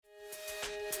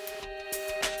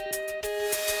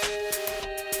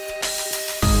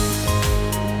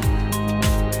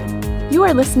You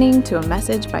are listening to a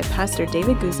message by Pastor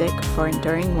David Guzik for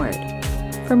Enduring Word.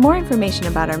 For more information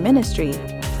about our ministry,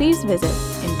 please visit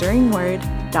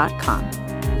enduringword.com.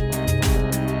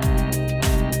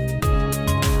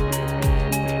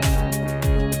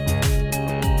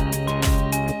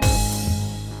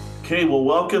 Okay, well,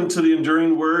 welcome to the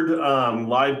Enduring Word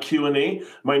live Q&A.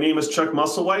 My name is Chuck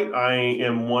Musselwhite. I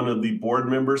am one of the board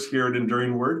members here at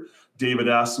Enduring Word. David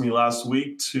asked me last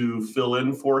week to fill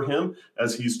in for him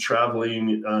as he's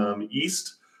traveling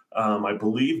east, I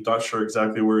believe. Not sure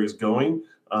exactly where he's going,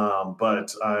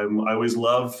 but I always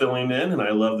love filling in, and I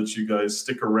love that you guys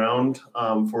stick around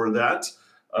for that.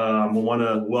 I want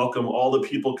to welcome all the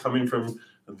people coming from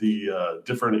the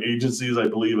different agencies, I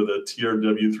believe, of the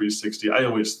TRW 360. I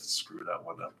always screw that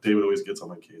one up. David always gets on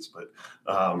my case. But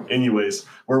anyways,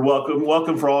 we're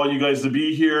welcome for all you guys to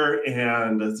be here.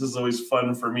 And this is always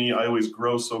fun for me. I always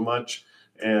grow so much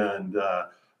and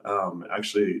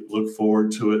actually look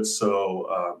forward to it.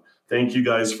 So thank you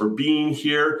guys for being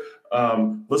here.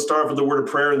 Let's start off with a word of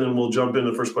prayer, and then we'll jump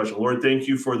into the first question. Lord, thank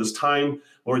you for this time.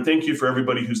 Lord, thank you for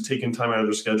everybody who's taken time out of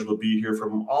their schedule to be here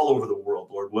from all over the world.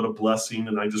 Lord, what a blessing.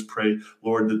 And I just pray,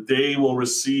 Lord, that they will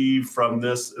receive from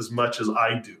this as much as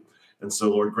I do. And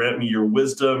so, Lord, grant me your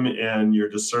wisdom and your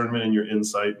discernment and your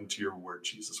insight into your word,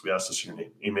 Jesus. We ask this in your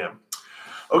name. Amen.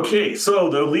 Okay, so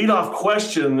the leadoff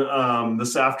question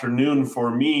this afternoon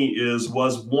for me is,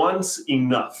 was once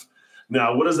enough?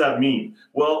 Now, what does that mean?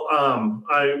 Well,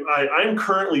 I'm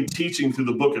currently teaching through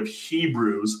the book of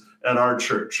Hebrews at our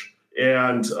church,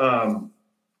 and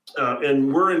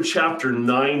we're in chapter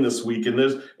 9 this week, and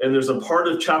there's a part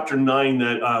of chapter 9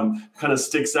 that kind of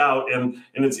sticks out, and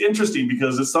it's interesting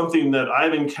because it's something that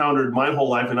I've encountered my whole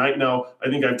life, and I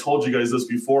think I've told you guys this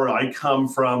before. I come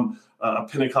from a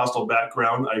Pentecostal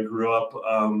background. I grew up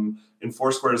in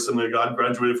Foursquare Assembly of God,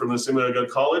 graduated from the Assembly of God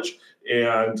College,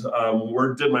 and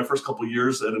did my first couple of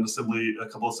years at a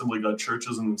couple of Assembly of God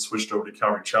churches, and then switched over to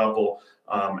Calvary Chapel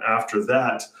after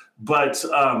that. But so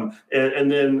one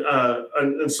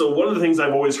of the things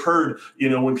I've always heard,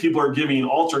 when people are giving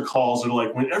altar calls, they're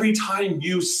like, when every time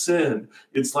you sin,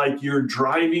 it's like you're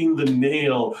driving the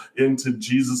nail into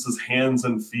Jesus's hands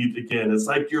and feet again. It's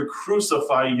like you're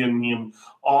crucifying him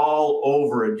all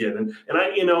over again. And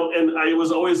I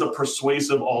was always a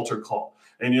persuasive altar call.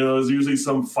 And, it was usually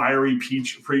some fiery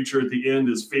preacher at the end.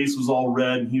 His face was all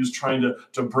red, and he was trying to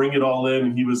bring it all in.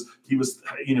 And he was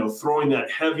throwing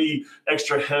that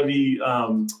extra heavy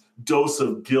dose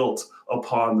of guilt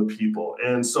upon the people.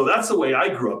 And so that's the way I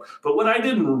grew up. But what I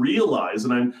didn't realize,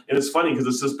 and it's funny because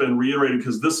it's just been reiterated,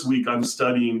 because this week I'm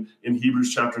studying in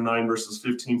Hebrews chapter 9, verses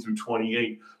 15 through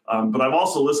 28. But I've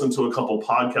also listened to a couple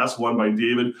podcasts, one by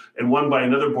David and one by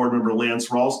another board member, Lance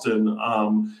Ralston,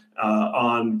 on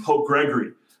Pope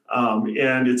Gregory.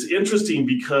 And it's interesting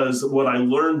because what I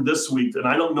learned this week, and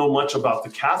I don't know much about the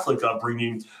Catholic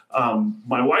upbringing.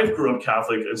 My wife grew up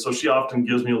Catholic, and so she often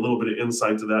gives me a little bit of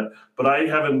insight to that. But I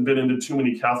haven't been into too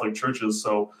many Catholic churches,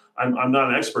 so I'm not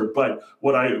an expert. But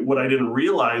what I didn't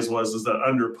realize is that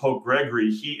under Pope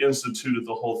Gregory, he instituted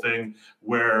the whole thing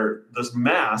where this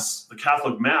Mass, the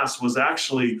Catholic Mass, was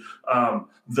actually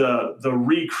the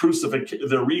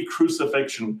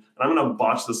re-crucifixion. And I'm going to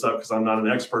botch this up because I'm not an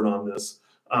expert on this.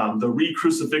 The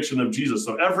re-crucifixion of Jesus.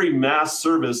 So every Mass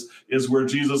service is where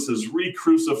Jesus is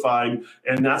re-crucified,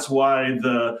 and that's why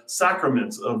the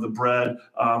sacraments of the bread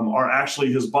are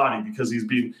actually his body, because he's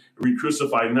being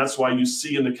re-crucified. And that's why you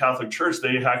see in the Catholic Church,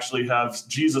 they actually have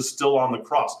Jesus still on the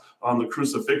cross, on the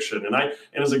crucifixion. And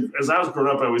as I was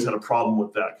growing up, I always had a problem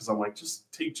with that, because I'm like,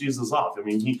 just take Jesus off. I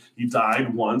mean, he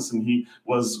died once, and he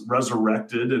was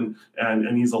resurrected, and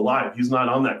he's alive. He's not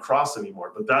on that cross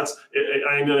anymore. But that's,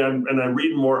 and I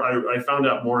read more. I found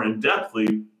out more in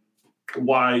depthly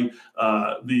why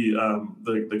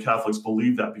the Catholics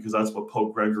believe that, because that's what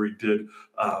Pope Gregory did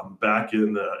back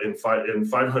in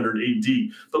 500 AD.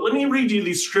 But let me read you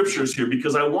these scriptures here,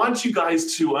 because I want you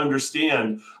guys to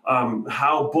understand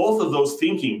how both of those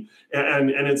thinking,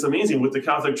 and it's amazing with the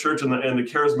Catholic Church and the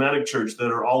Charismatic Church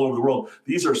that are all over the world.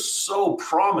 These are so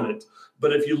prominent.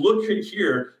 But if you look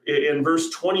here in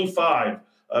verse 25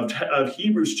 of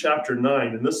Hebrews chapter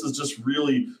 9, and this is just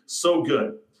really so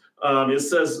good. It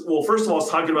says, well, first of all,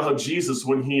 it's talking about how Jesus,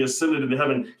 when he ascended into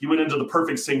heaven, he went into the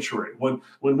perfect sanctuary. When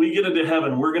we get into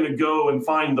heaven, we're going to go and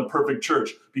find the perfect church,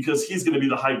 because he's going to be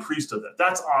the high priest of that.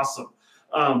 That's awesome.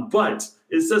 But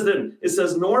it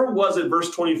says, nor was it, verse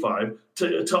 25,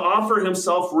 to offer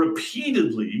himself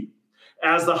repeatedly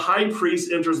as the high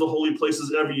priest enters the holy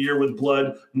places every year with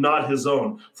blood not his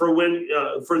own. For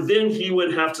then he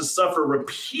would have to suffer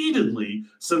repeatedly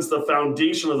since the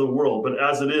foundation of the world. But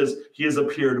as it is, he has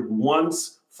appeared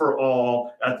once for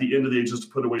all at the end of the ages to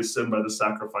put away sin by the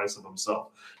sacrifice of himself.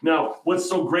 Now, what's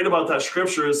so great about that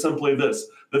scripture is simply this.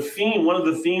 One of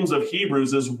the themes of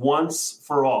Hebrews is once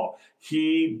for all.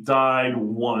 He died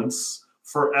once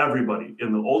for everybody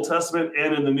in the Old Testament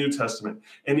and in the New Testament.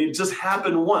 And it just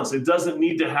happened once. It doesn't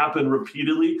need to happen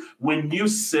repeatedly. When you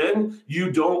sin,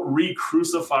 you don't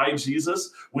re-crucify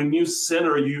Jesus. When you sin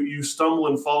or you stumble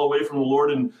and fall away from the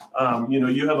Lord and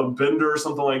you have a bender or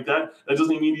something like that, that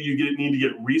doesn't mean you need to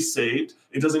get resaved.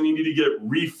 It doesn't need you to get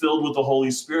refilled with the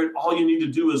Holy Spirit. All you need to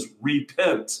do is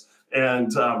repent.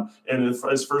 And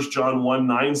as 1 John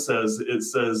 1:9 says, it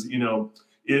says,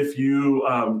 if you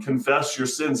confess your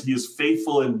sins, he is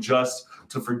faithful and just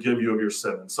to forgive you of your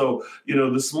sin. And so,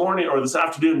 this morning or this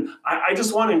afternoon, I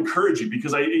just want to encourage you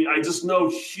because I just know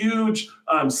huge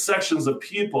sections of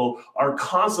people are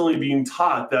constantly being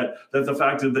taught that the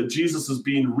fact that Jesus is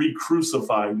being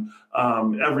re-crucified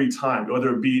every time,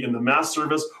 whether it be in the mass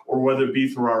service or whether it be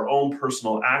through our own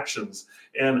personal actions.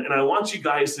 And I want you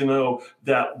guys to know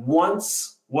that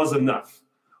once was enough.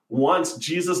 Once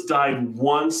Jesus died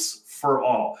once for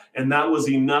all. And that was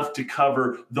enough to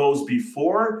cover those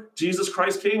before Jesus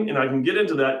Christ came. And I can get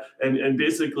into that and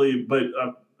basically, but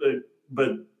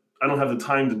I don't have the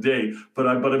time today, but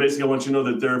I basically want you to know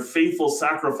that their faithful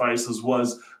sacrifices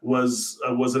was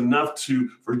enough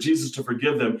for Jesus to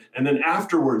forgive them. And then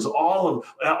afterwards, all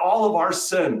of our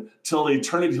sin till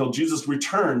eternity, till Jesus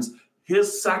returns,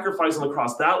 his sacrifice on the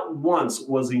cross, that once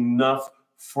was enough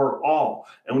for all.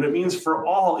 And when it means for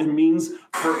all, it means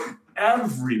for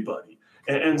everybody.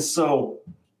 And so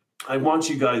I want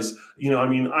you guys,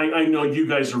 I know you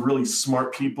guys are really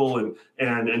smart people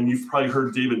and you've probably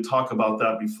heard David talk about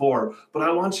that before, but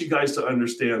I want you guys to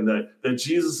understand that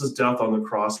Jesus' death on the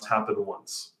cross happened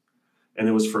once. And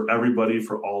it was for everybody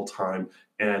for all time.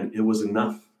 And it was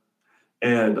enough.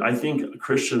 And I think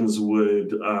Christians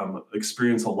would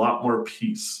experience a lot more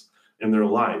peace in their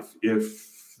life if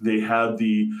they had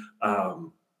the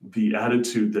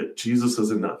attitude that Jesus is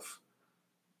enough.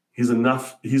 He's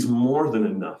enough. He's more than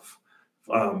enough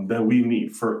that we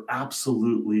need for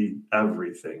absolutely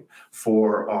everything,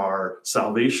 for our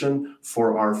salvation,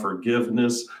 for our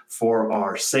forgiveness, for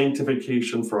our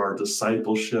sanctification, for our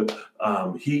discipleship.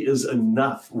 He is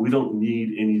enough. We don't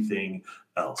need anything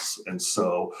else. And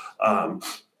so,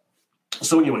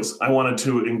 anyways, I wanted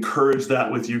to encourage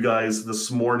that with you guys this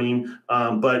morning.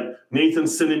 But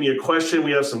Nathan's sending me a question.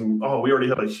 We already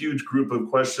have a huge group of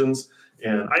questions.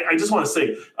 And I just want to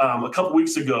say, a couple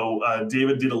weeks ago,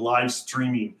 David did a live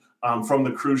streaming from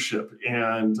the cruise ship,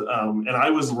 and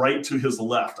I was right to his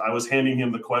left. I was handing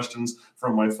him the questions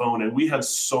from my phone, and we had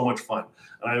so much fun.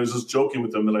 And I was just joking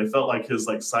with him that I felt like his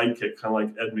sidekick, kind of like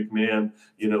Ed McMahon,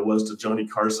 was to Johnny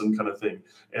Carson kind of thing.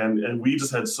 And we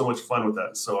just had so much fun with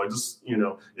that. So I just,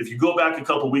 if you go back a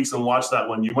couple weeks and watch that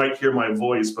one, you might hear my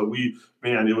voice, but I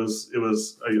kind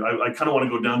of want to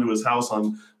go down to his house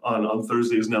on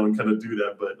Thursdays now and kind of do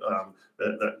that, but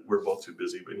that we're both too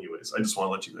busy. But anyways, I just want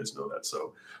to let you guys know that.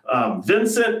 So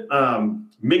Vincent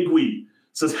Migui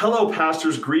says, hello,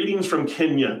 pastors, greetings from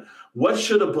Kenya. What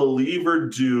should a believer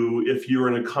do if you're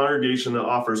in a congregation that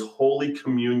offers Holy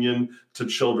Communion to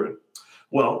children?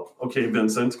 Well, okay,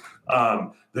 Vincent,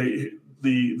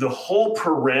 the whole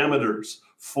parameters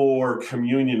for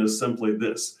communion is simply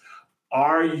this.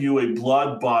 Are you a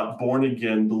blood-bought,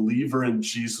 born-again believer in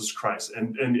Jesus Christ?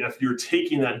 And if you're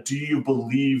taking that, do you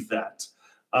believe that?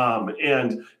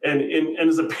 And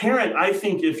as a parent, I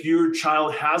think if your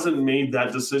child hasn't made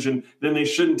that decision, then they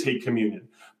shouldn't take communion.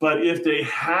 But if they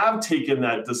have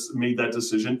made that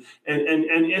decision,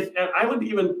 and I would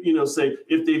even say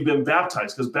if they've been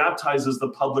baptized, because baptized is the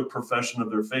public profession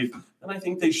of their faith, then I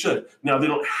think they should. Now, they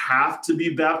don't have to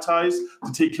be baptized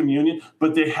to take communion,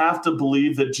 but they have to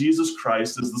believe that Jesus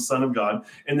Christ is the Son of God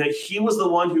and that he was the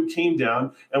one who came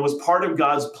down and was part of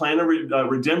God's plan of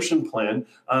redemption plan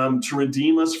to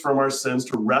redeem us from our sins,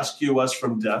 to rescue us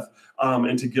from death,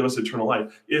 and to give us eternal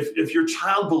life. If your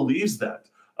child believes that,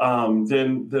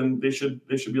 then they should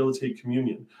be able to take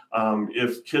communion.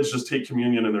 If kids just take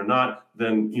communion and they're not,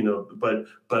 then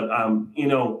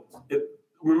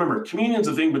remember, communion's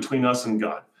a thing between us and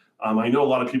God. I know a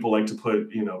lot of people like to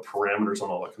put parameters on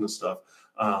all that kind of stuff.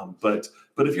 But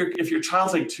if your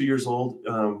child's 2 years old,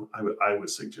 I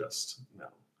would suggest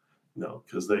no,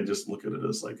 because they just look at it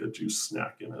as like a juice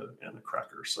snack and a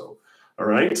cracker. So, all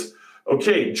right,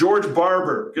 okay, George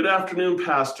Barber. Good afternoon,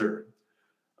 Pastor.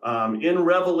 In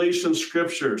Revelation,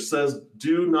 Scripture says,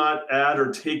 "Do not add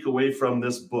or take away from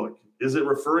this book." Is it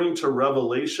referring to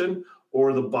Revelation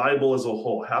or the Bible as a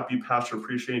whole? Happy Pastor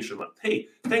Appreciation Month. Hey,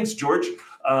 thanks, George.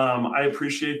 I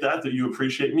appreciate that you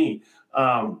appreciate me.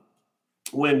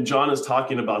 when John is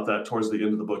talking about that towards the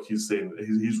end of the book, he's saying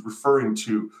he's referring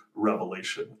to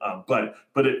Revelation, but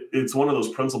it's one of those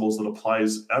principles that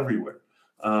applies everywhere,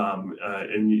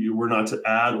 and we're not to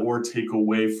add or take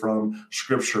away from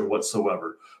Scripture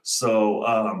whatsoever. So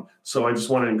I just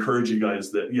want to encourage you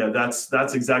guys that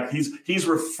that's exactly he's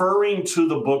referring to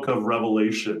the book of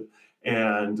Revelation.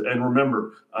 And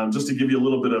remember, just to give you a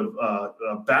little bit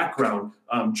of background,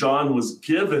 John was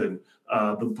given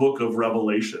the book of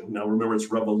Revelation. Now, remember,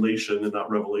 it's Revelation and not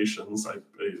Revelations.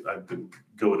 I've been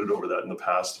goaded over that in the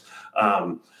past.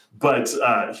 But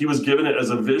he was given it as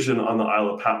a vision on the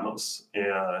Isle of Patmos.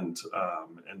 And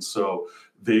so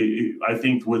I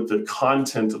think with the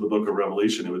content of the book of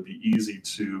Revelation, it would be easy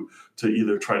to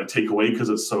either try to take away because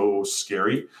it's so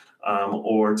scary,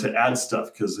 or to add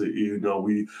stuff because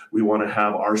we want to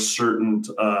have our certain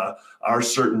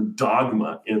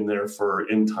dogma in there for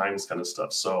end times kind of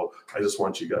stuff. So I just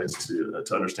want you guys to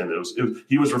understand that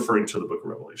he was referring to the book of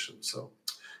Revelation. So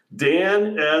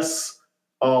Dan S.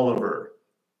 Oliver,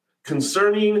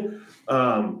 concerning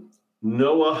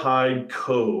Noahide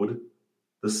Code,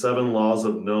 the 7 laws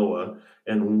of Noah,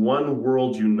 and one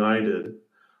world united,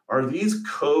 are these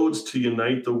codes to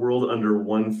unite the world under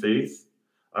one faith?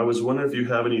 I was wondering if you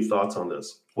have any thoughts on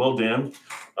this. Well, Dan,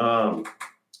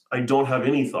 I don't have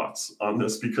any thoughts on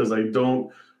this because I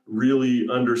don't really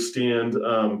understand.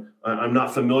 I'm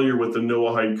not familiar with the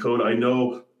Noahide Code. I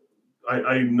know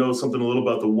something a little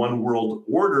about the one world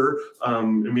order,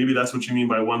 and maybe that's what you mean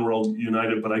by one world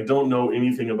united, but I don't know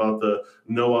anything about the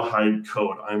Noahide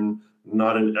Code. I'm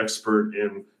not an expert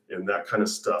in that kind of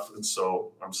stuff, and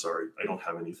so I'm sorry, I don't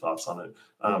have any thoughts on it.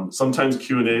 Sometimes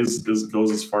Q&As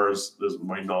goes as far as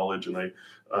my knowledge, and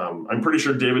I'm pretty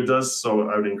sure David does, so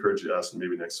I would encourage you to ask him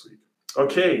maybe next week.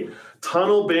 Okay,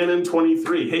 Tunnel Bannon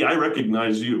 23. Hey, I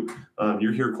recognize you.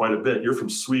 You're here quite a bit. You're from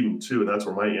Sweden too, and that's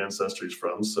where my ancestry is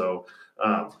from, so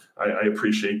I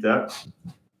appreciate that.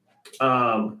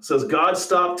 Says, God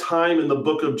stopped time in the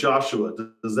book of Joshua.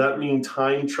 Does that mean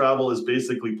time travel is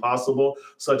basically possible,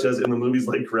 such as in the movies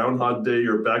like Groundhog Day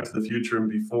or Back to the Future and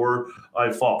Before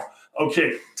I Fall?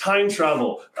 Okay, time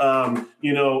travel.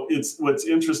 It's what's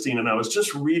interesting, and I was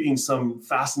just reading some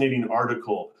fascinating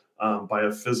article by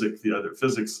a physics,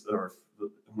 or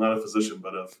not a physician,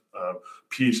 but a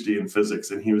PhD in physics,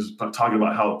 and he was talking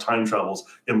about how time travel is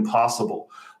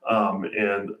impossible.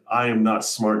 And I am not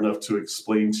smart enough to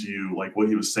explain to you like what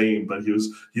he was saying, but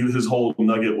his whole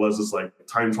nugget was like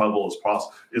time travel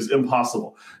is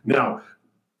impossible. Now,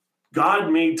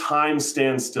 God made time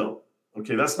stand still.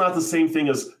 Okay, that's not the same thing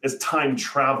as time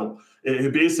travel.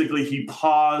 Basically, he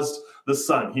paused the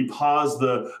sun, he paused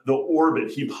the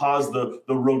orbit, he paused the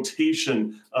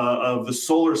rotation of the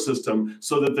solar system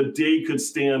so that the day could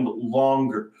stand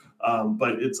longer.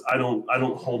 But I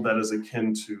don't hold that as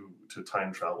akin to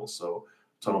time travel. So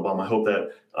Tunnel Bomb, I hope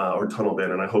that, or Tunnel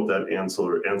Bannon, I hope that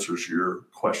answers your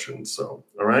question. So,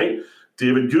 all right.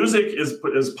 David Guzik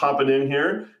is popping in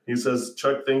here. He says,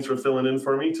 Chuck, thanks for filling in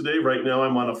for me today. Right now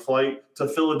I'm on a flight to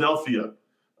Philadelphia.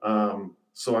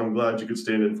 So I'm glad you could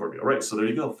stand in for me. All right. So there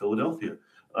you go. Philadelphia.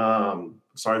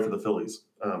 Sorry for the Phillies.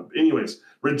 Anyways,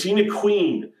 Regina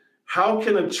Queen, how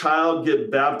can a child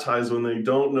get baptized when they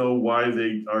don't know why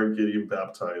they are getting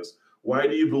baptized? Why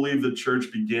do you believe the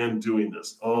church began doing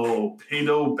this? Oh,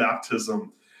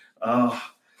 paedo-baptism.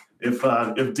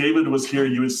 If David was here,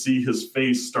 you would see his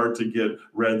face start to get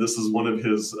red. This is one of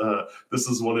his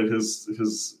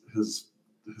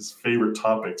his favorite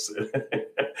topics,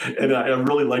 and I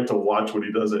really like to watch when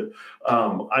he does it.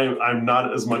 I'm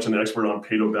not as much an expert on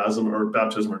paedobaptism or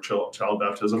baptism or child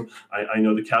baptism. I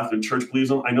know the Catholic Church believes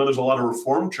them. I know there's a lot of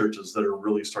Reformed churches that are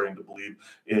really starting to believe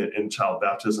in child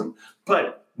baptism.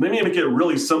 But let me make it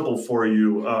really simple for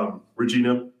you,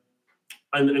 Regina,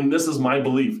 and this is my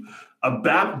belief.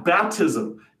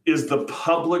 Baptism is the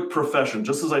public profession.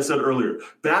 Just as I said earlier,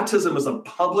 baptism is a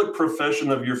public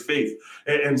profession of your faith.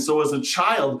 And so as a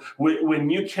child, when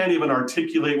you can't even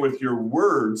articulate with your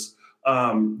words,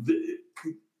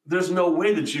 there's no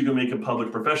way that you can make a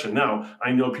public profession. Now,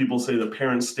 I know people say that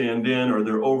parents stand in or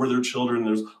they're over their children.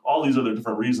 There's all these other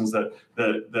different reasons that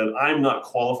I'm not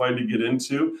qualified to get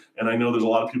into. And I know there's a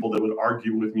lot of people that would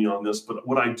argue with me on this. But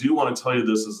what I do want to tell you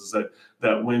this is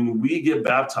that when we get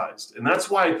baptized, and that's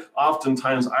why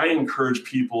oftentimes I encourage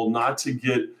people not to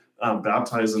get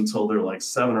baptized until they're like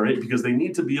 7 or 8, because they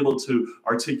need to be able to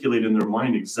articulate in their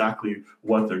mind exactly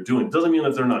what they're doing. It doesn't mean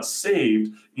that they're not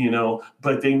saved,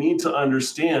 but they need to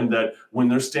understand that when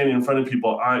they're standing in front of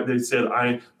people, they said,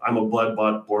 I'm a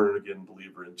blood-bought, born-again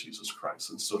believer in Jesus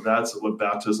Christ. And so that's what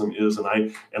baptism is. And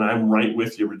I'm right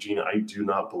with you, Regina. I do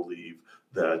not believe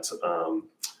that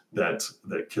that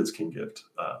kids can get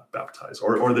baptized,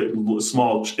 or that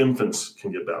small infants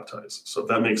can get baptized. So if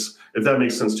that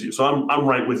makes sense to you. So I'm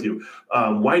right with you.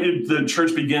 Why did the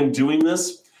church begin doing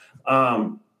this?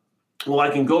 Well, I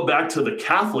can go back to the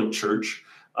Catholic Church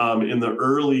in the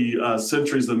early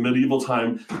centuries of medieval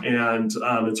time, and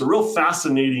it's a real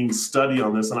fascinating study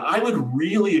on this. And I would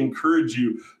really encourage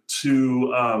you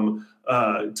to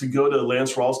go to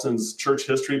Lance Ralston's church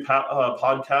history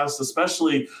podcast,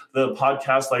 especially the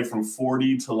podcast like from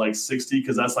 40 to like 60,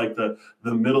 because that's like the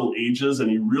Middle Ages,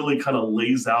 and he really kind of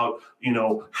lays out,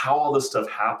 how all this stuff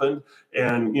happened.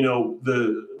 And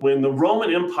when the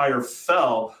Roman Empire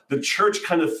fell, the church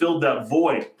kind of filled that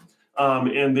void.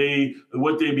 And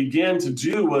what they began to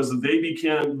do was they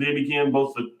became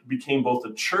both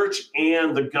the church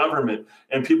and the government.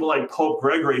 And people like Pope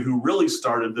Gregory, who really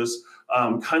started this,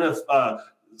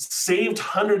 saved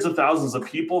hundreds of thousands of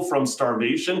people from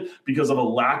starvation because of a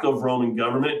lack of Roman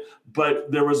government.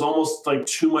 But there was almost like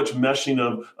too much meshing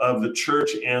of the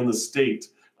church and the state.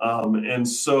 And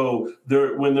so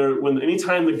when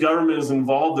anytime the government is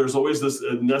involved, there's always this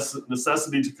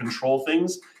necessity to control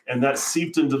things, and that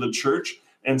seeped into the church.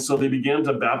 And so they began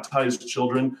to baptize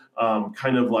children,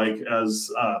 kind of like as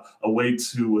a way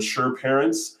to assure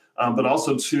parents, but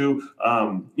also to,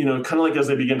 kind of like as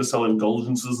they began to sell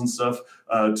indulgences and stuff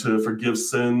to forgive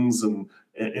sins. And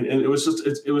it was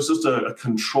just a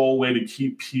control way to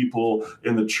keep people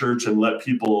in the church and let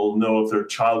people know if their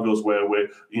child goes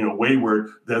wayward,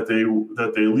 that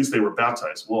they at least they were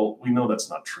baptized. Well, we know that's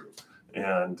not true,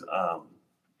 and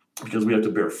because we have to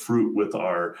bear fruit with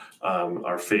our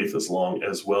faith as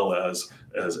well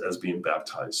as being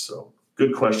baptized. So,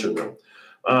 good question though.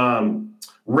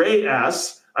 Ray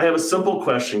asks, I have a simple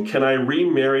question. Can I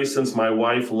remarry since my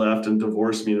wife left and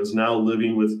divorced me and is now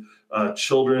living with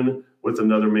children with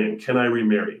another man? Can I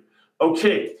remarry?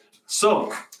 Okay,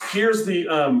 so here's the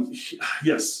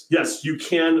yes, you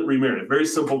can remarry. Very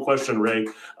simple question, Ray.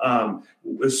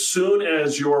 As soon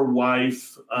as your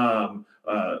wife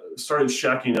started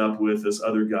shacking up with this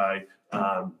other guy,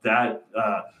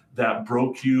 that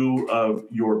broke you of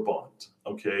your bond.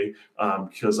 Okay,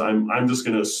 because I'm just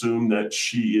going to assume that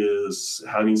she is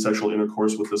having sexual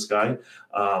intercourse with this guy,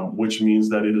 which means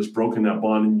that it has broken that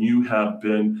bond and you have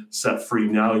been set free.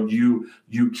 Now you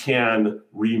can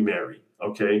remarry.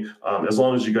 Okay, as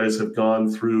long as you guys have gone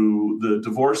through the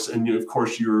divorce, and of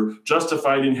course you're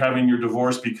justified in having your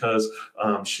divorce because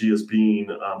she is being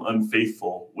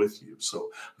unfaithful with you. So,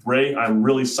 Ray, I'm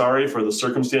really sorry for the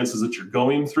circumstances that you're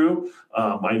going through.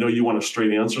 I know you want a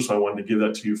straight answer, so I wanted to give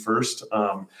that to you first.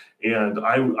 And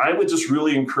I would just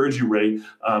really encourage you, Ray,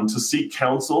 to seek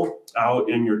counsel out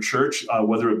in your church,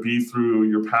 whether it be through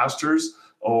your pastors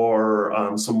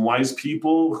or some wise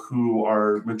people who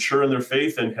are mature in their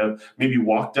faith and have maybe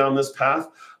walked down this path,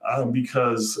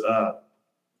 because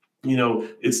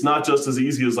it's not just as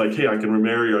easy as like, hey, I can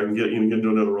remarry or I can get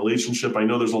into another relationship. I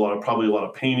know there's probably a lot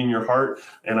of pain in your heart,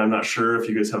 and I'm not sure if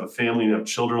you guys have a family and have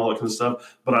children, all that kind of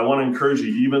stuff. But I want to encourage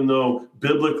you, even though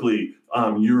biblically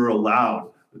you're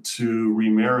allowed to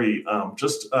remarry,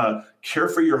 just care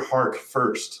for your heart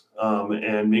first,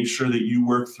 and make sure that you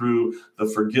work through the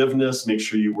forgiveness, make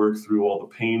sure you work through all the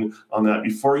pain on that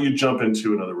before you jump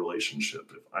into another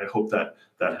relationship. I hope that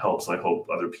helps. I hope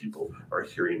other people are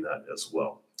hearing that as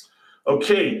well.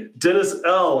 Okay, Dennis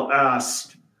L.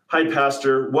 asks, hi,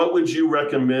 Pastor, what would you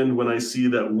recommend when I see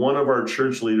that one of our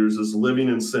church leaders is living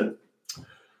in sin?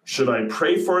 Should I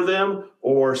pray for them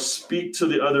or speak to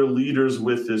the other leaders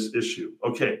with this issue?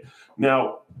 Okay,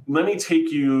 now let me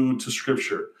take you to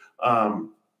Scripture.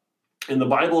 And the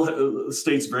Bible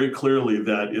states very clearly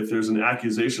that if there's an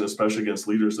accusation, especially against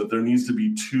leaders, that there needs to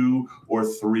be 2 or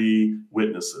 3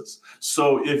 witnesses.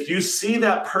 So if you see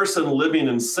that person living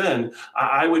in sin,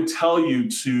 I would tell you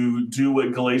to do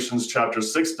what Galatians chapter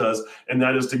 6 does, and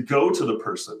that is to go to the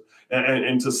person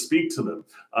and to speak to them.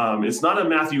 It's not a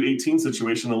Matthew 18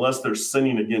 situation unless they're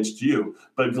sinning against you.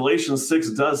 But Galatians 6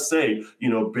 does say,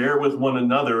 bear with one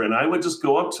another. And I would just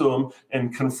go up to them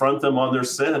and confront them on their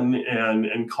sin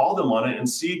and call them on it and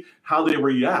see how they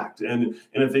react. And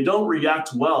if they don't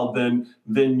react well,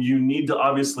 then you need to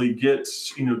obviously get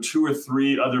 2 or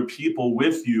 3 other people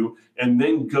with you and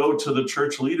then go to the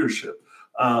church leadership.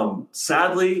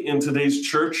 Sadly, in today's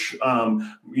church,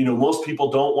 most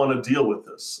people don't want to deal with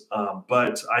this.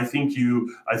 But I think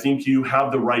you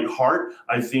have the right heart.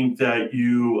 I think that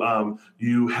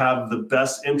you have the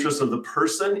best interest of the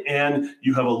person, and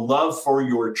you have a love for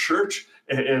your church.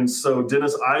 And so,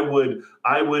 Dennis, I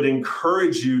would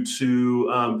encourage you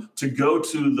to go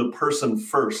to the person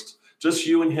first, just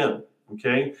you and him.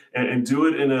 okay? And do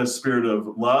it in a spirit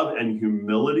of love and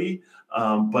humility,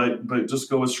 but just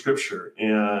go with Scripture,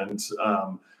 and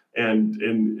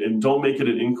don't make it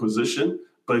an inquisition,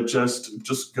 but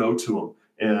just go to him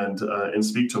and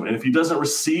speak to him. And if he doesn't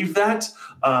receive that,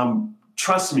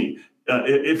 trust me,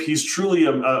 if he's truly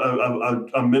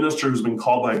a minister who's been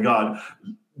called by God,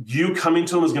 you coming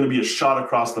to him is going to be a shot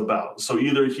across the bow. So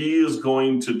either he is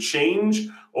going to change,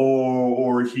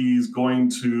 or he's going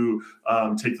to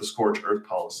take the scorched earth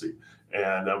policy.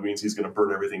 And that means he's going to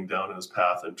burn everything down in his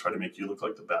path and try to make you look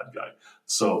like the bad guy.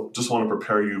 So just want to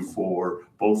prepare you for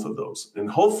both of those. And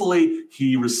hopefully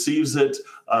he receives it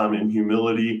in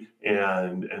humility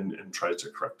and tries to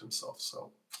correct himself.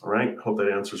 So, all right. Hope that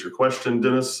answers your question,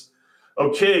 Dennis.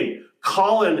 Okay.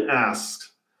 Colin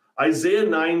asked, Isaiah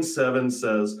 9:7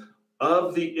 says,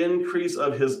 of the increase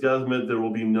of his government, there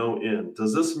will be no end.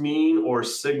 Does this mean or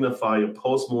signify a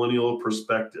post-millennial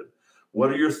perspective? What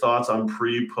are your thoughts on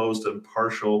pre, post, and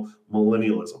partial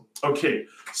millennialism? Okay,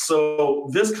 so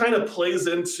this kind of plays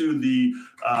into the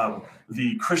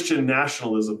Christian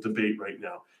nationalism debate right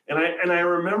now. And I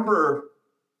remember,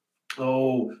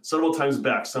 several times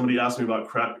back, somebody asked me about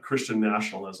Christian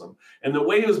nationalism. And the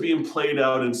way it was being played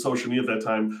out in social media at that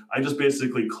time, I just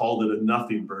basically called it a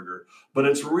nothing burger. But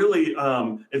it's really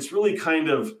kind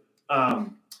of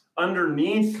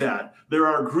underneath that, there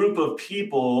are a group of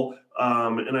people,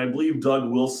 and I believe Doug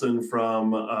Wilson from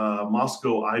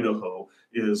Moscow, Idaho,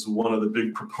 is one of the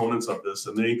big proponents of this.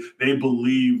 And they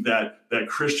believe that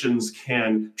Christians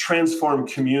can transform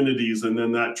communities, and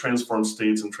then that transforms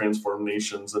states and transform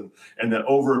nations, and that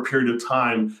over a period of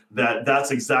time,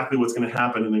 that's exactly what's going to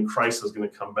happen, and then Christ is going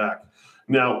to come back.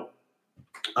 That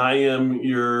I am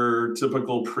your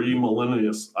typical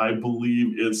pre-millennialist. I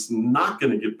believe it's not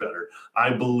going to get better.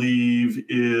 I believe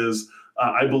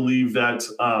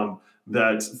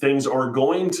that things are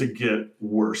going to get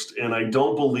worse, and I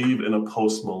don't believe in a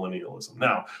post-millennialism.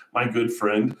 Now, I have a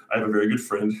very good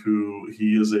friend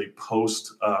he is a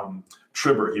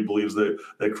post-tribber. He believes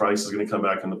that Christ is going to come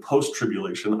back in the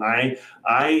post-tribulation. I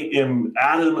am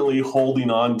adamantly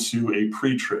holding on to a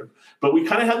pre-trib. But we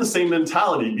kind of have the same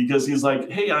mentality, because he's like,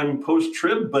 hey, I'm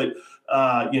post-trib, but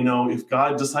if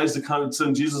God decides to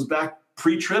send Jesus back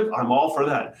pre-trib, I'm all for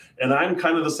that. And I'm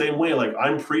kind of the same way. Like,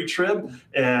 I'm pre-trib,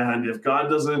 and if God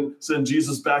doesn't send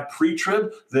Jesus back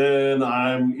pre-trib, then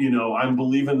I'm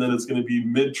believing that it's going to be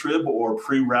mid-trib or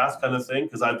pre-wrath kind of thing,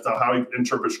 because that's how I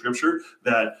interpret Scripture,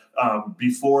 that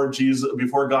before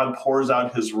God pours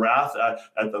out his wrath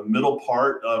at the middle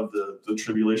part of the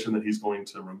tribulation, that he's going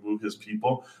to remove his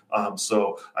people.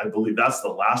 So I believe that's the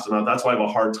last amount. That's why I have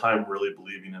a hard time really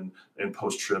believing in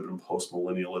post-trib and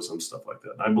post-millennialism, stuff like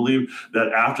that. And I believe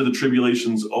that after the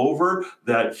tribulation's over,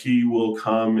 that he will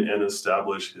come and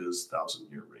establish his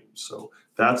 1,000-year reign. So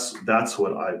that's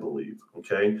what I believe.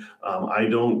 Okay, I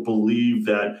don't believe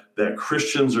that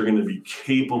Christians are going to be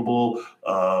capable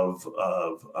of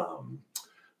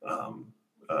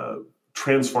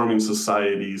transforming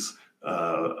societies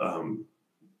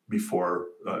before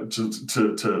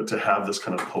to have this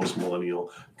kind of post-millennial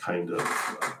kind of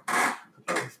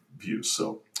view.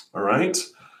 So, all right,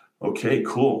 okay,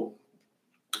 cool.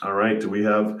 All right, do we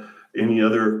have any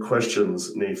other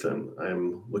questions, Nathan?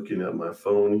 I'm looking at my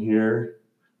phone here.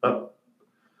 Oh,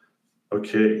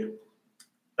 okay.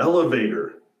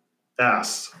 Elevator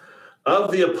asks,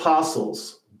 of the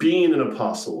apostles, being an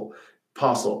apostle,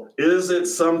 is it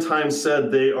sometimes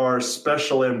said they are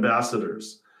special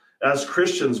ambassadors? As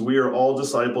Christians, we are all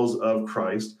disciples of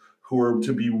Christ, who are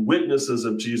to be witnesses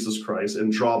of Jesus Christ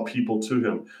and draw people to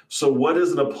him. So what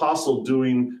is an apostle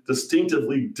doing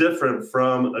distinctively different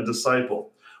from a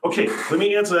disciple? Okay, let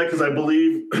me answer that, because I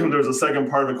believe there's a second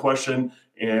part of the question,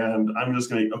 and I'm just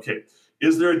going to, okay.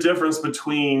 Is there a difference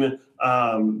between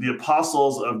the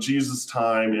apostles of Jesus'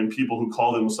 time and people who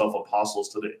call themselves apostles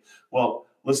today? Well,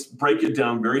 let's break it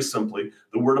down very simply.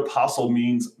 The word apostle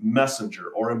means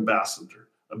messenger or ambassador.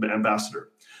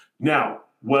 Now,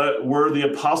 what were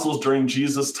the apostles during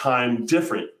Jesus' time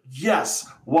different? Yes.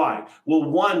 Why? Well,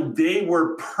 one, they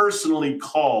were personally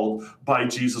called by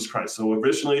Jesus Christ. So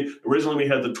originally we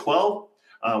had the 12.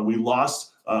 We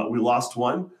lost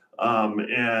one.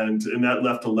 And that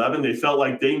left 11. They felt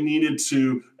like they needed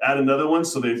to add another one,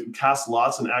 so they cast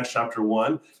lots in Acts chapter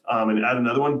 1 and add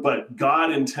another one. But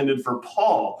God intended for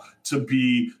Paul to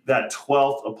be that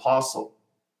 12th apostle.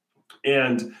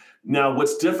 And now,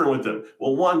 what's different with them?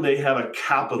 Well, one, they have a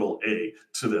capital A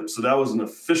to them. So that was an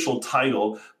official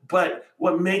title. But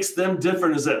what makes them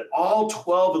different is that all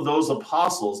 12 of those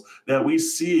apostles that we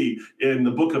see in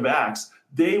the book of Acts,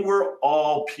 They were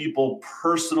all people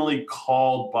personally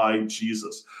called by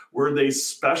Jesus. Were they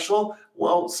special?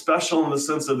 Well, special in the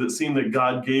sense of it seemed that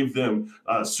God gave them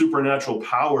supernatural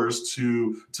powers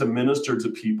to minister to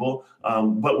people.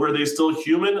 But were they still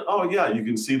human? Oh, yeah, you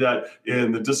can see that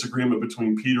in the disagreement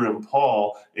between Peter and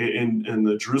Paul in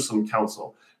the Jerusalem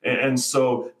Council. And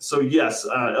so yes,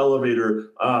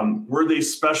 Elevator, were they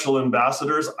special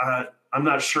ambassadors? I'm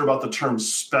not sure about the term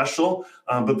special,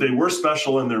 but they were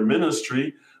special in their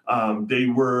ministry. They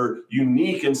were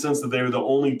unique in the sense that they were the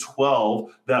only 12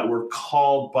 that were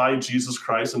called by Jesus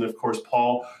Christ. And of course,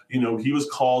 Paul, he was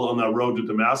called on that road to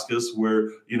Damascus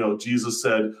where, Jesus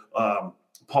said,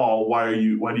 Paul, why do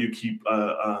you keep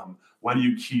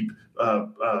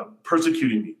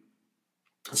persecuting me?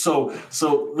 So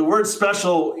the word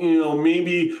special,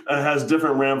 maybe has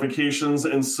different ramifications,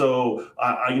 and so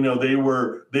they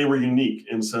were unique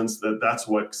in the sense that that's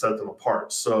what set them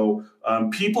apart. So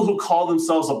people who call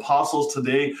themselves apostles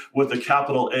today with a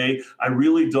capital A, I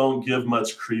really don't give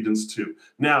much credence to.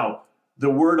 Now,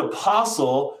 the word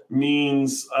apostle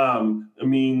means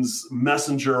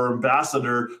messenger or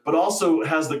ambassador, but also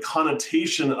has the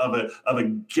connotation of a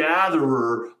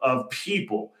gatherer of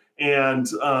people. And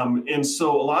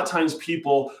so a lot of times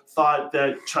people thought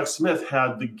that Chuck Smith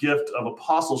had the gift of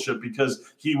apostleship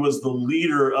because he was the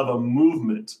leader of a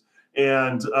movement.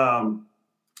 And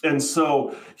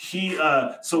so he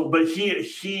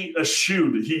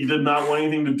eschewed. He did not want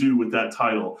anything to do with that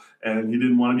title, and he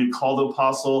didn't want to be called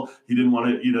apostle. He didn't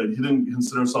want to, he didn't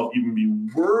consider himself even be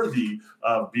worthy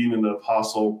of being an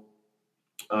apostle,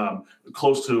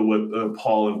 close to what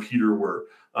Paul and Peter were.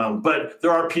 But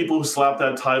there are people who slap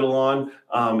that title on,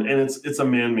 and it's a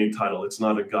man-made title. It's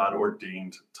not a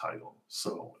God-ordained title.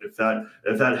 So if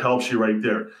that helps you right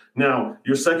there. Now,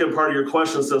 your second part of your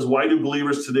question says, why do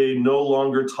believers today no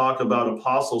longer talk about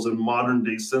apostles in modern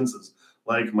day senses?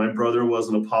 Like my brother was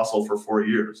an apostle for 4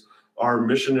 years. Are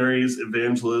missionaries,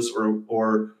 evangelists,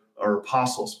 or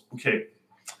apostles? Okay.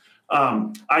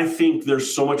 I think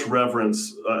there's so much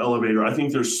reverence, Elevator. I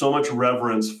think there's so much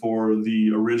reverence for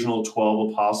the original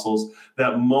 12 apostles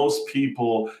that most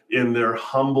people in their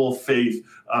humble faith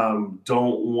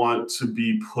don't want to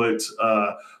be put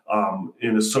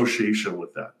in association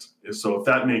with that. So if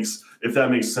that makes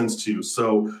sense to you.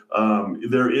 So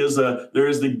there is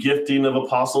the gifting of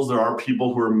apostles. There are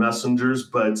people who are messengers,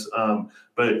 but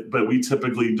we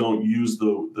typically don't use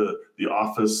the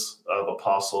office of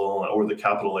apostle or the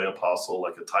capital A apostle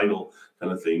like a title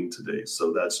kind of thing today.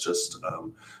 So that's just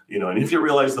and if you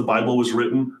realize the Bible was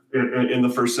written in the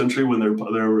first century when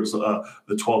there was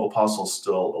the 12 apostles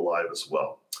still alive as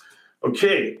well.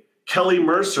 Okay, Kelly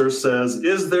Mercer says,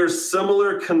 is there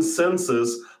similar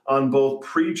consensus on both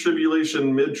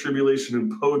pre-tribulation, mid-tribulation,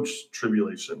 and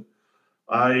post-tribulation?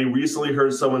 I recently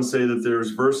heard someone say that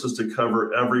there's verses to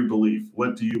cover every belief.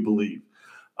 What do you believe?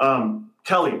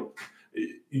 Kelly,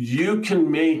 you can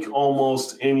make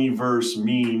almost any verse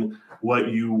mean what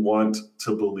you want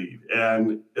to believe.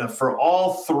 And for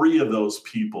all three of those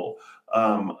people,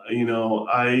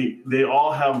 they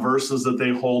all have verses that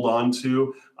they hold on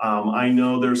to. I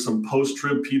know there's some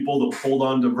post-trib people that hold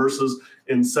on to verses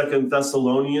in 2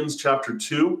 Thessalonians chapter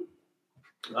 2.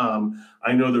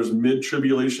 I know there's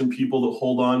mid-tribulation people that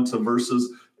hold on to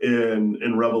verses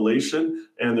in Revelation,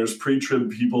 and there's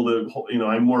pre-trib people that,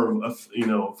 I'm more,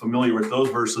 familiar with those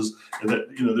verses, and that,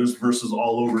 there's verses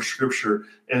all over Scripture.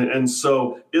 And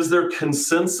so is there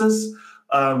consensus?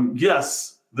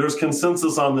 Yes, there's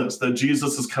consensus on this, that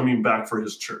Jesus is coming back for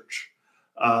his church.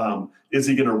 Is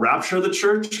he going to rapture the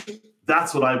church?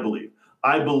 That's what I believe.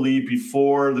 I believe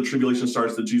before the tribulation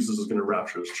starts that Jesus is going to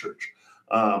rapture his church.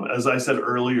 As I said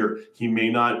earlier, he may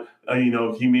not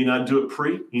do it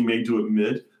pre, he may do it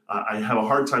mid. I have a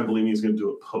hard time believing he's going to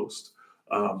do it post.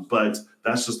 But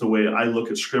that's just the way I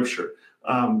look at Scripture.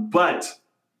 But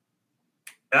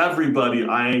everybody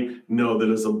I know that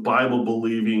is a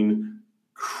Bible-believing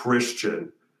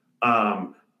Christian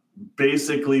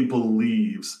basically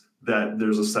believes that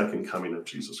there's a second coming of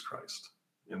Jesus Christ.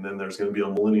 And then there's going to be a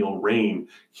millennial reign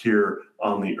here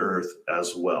on the earth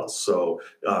as well. So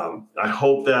I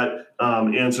hope that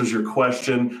answers your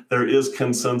question. There is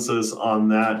consensus on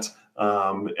that.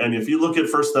 And if you look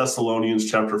at 1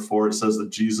 Thessalonians chapter 4, it says that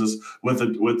Jesus, with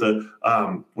a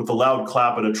loud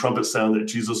clap and a trumpet sound, that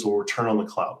Jesus will return on the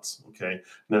clouds. Okay.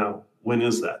 Now, when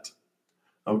is that?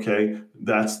 Okay,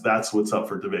 that's what's up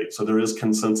for debate. So there is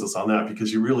consensus on that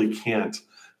because you really can't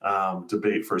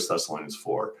debate 1 Thessalonians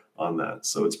 4 on that.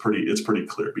 So it's pretty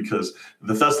clear because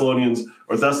the Thessalonians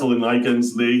or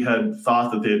Thessalonians, they had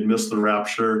thought that they had missed the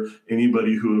rapture.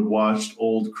 Anybody who had watched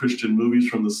old Christian movies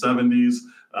from the 70s,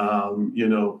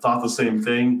 thought the same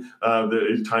thing.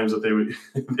 The times that they would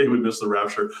they would miss the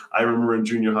rapture. I remember in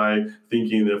junior high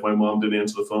thinking that if my mom didn't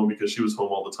answer the phone because she was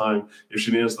home all the time, if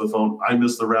she didn't answer the phone, I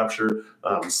missed the rapture.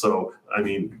 So I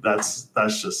mean, that's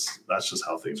just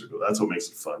how things are going. That's what makes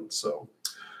it fun. So,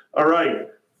 all right,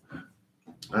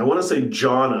 I want to say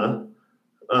Jonna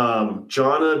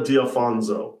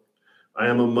Diafonso. I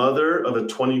am a mother of a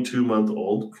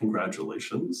 22-month-old.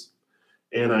 Congratulations.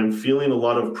 And I'm feeling a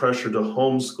lot of pressure to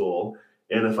homeschool.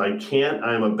 And if I can't,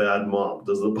 I'm a bad mom.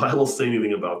 Does the Bible say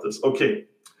anything about this? Okay,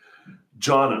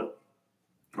 Jonna,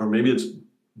 or maybe it's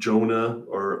Jonah,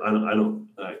 or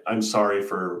I'm sorry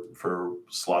for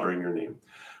slaughtering your name.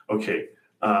 Okay,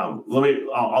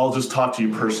 I'll just talk to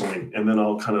you personally, and then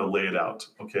I'll kind of lay it out.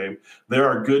 Okay, there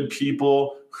are good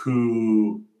people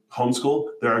who homeschool.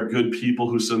 There are good people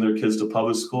who send their kids to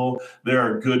public school. There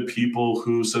are good people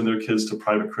who send their kids to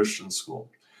private Christian school.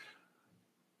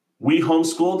 We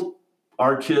homeschooled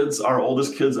our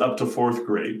oldest kids up to 4th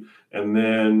grade. And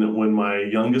then when my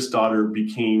youngest daughter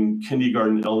became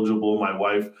kindergarten eligible, my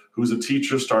wife, who's a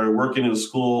teacher, started working in a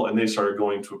school, and they started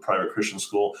going to a private Christian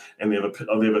school, and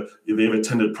they've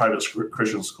attended private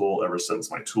Christian school ever since.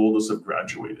 My two oldest have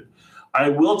graduated. I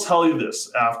will tell you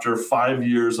this, after 5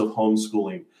 years of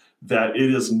homeschooling, that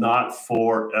it is not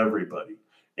for everybody.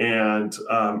 And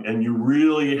you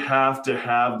really have to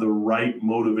have the right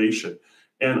motivation.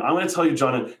 And I'm going to tell you,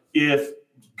 John, if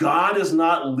God is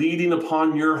not leading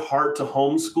upon your heart to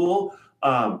homeschool,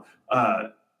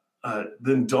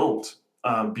 then don't,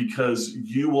 because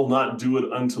you will not do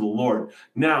it unto the Lord.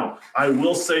 Now, I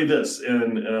will say this,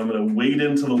 and I'm going to wade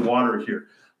into the water here.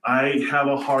 I have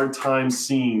a hard time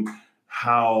seeing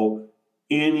how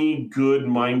any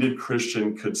good-minded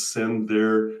Christian could send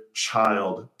their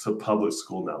child to public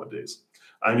school nowadays.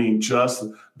 I mean, just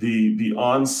the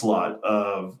onslaught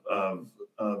of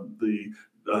the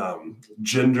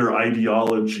gender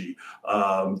ideology,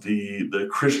 the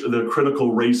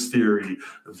critical race theory,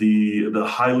 the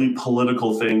highly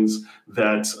political things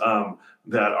that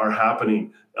are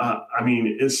happening. I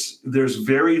mean, there's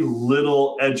very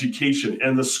little education,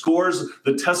 and the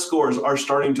test scores are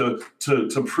starting to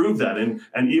prove that.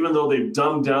 And even though they've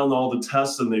dumbed down all the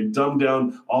tests and they've dumbed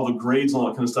down all the grades and all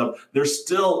that kind of stuff, they're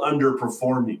still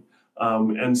underperforming.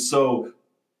 And so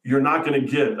you're not going to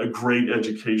get a great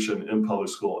education in public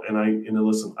school. And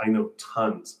listen, I know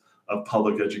tons of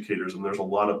public educators, and there's a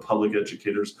lot of public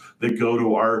educators that go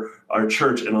to our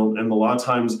church, and a lot of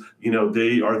times,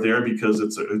 they are there because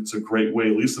it's a great way,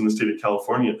 at least in the state of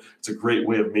California, it's a great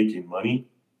way of making money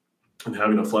and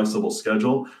having a flexible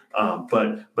schedule.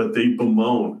 But they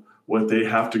bemoan what they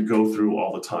have to go through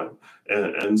all the time.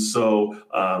 And so,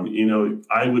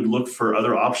 I would look for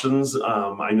other options.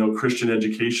 I know Christian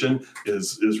education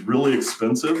is really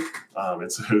expensive.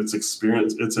 It's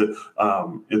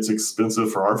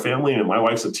expensive for our family, and my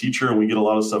wife's a teacher, and we get a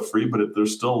lot of stuff free, but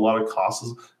there's still a lot of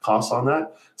costs on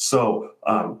that. So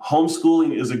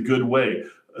homeschooling is a good way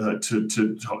to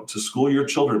school your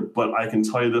children. But I can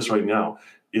tell you this right now: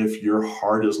 if your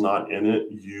heart is not in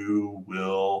it, you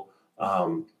will.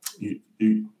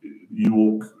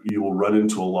 You will run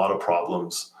into a lot of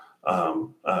problems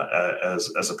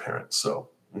as a parent. So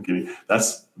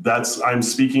I'm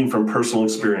speaking from personal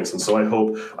experience, and so I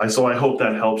hope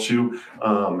that helps you.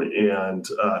 And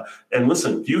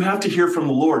listen, you have to hear from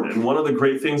the Lord. And one of the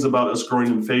great things about us growing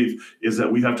in faith is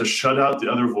that we have to shut out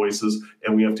the other voices,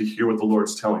 and we have to hear what the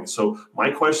Lord's telling. So my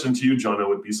question to you, Jonah,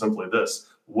 would be simply this: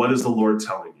 what is the Lord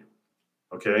telling you?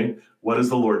 Okay, what is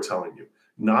the Lord telling you?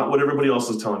 Not what everybody else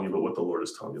is telling you, but what the Lord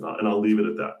is telling you. And I'll leave it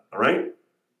at that. All right?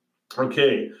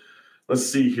 Okay. Let's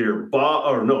see here.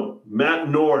 Matt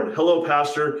Nord. Hello,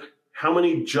 Pastor. How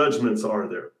many judgments are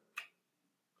there?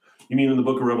 You mean in the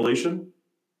book of Revelation?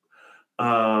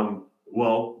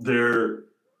 Well, there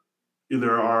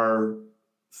are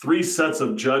 3 sets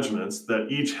of judgments that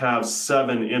each have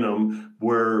 7 in them,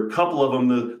 where a couple of them,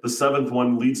 the 7th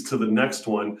one leads to the next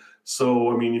one.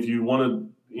 So, I mean, if you want to,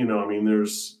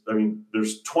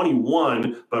 there's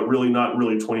 21, but really not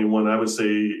really 21. I would say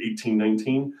 18,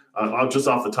 19. I'll just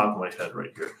off the top of my head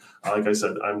right here. Like I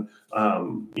said, I'm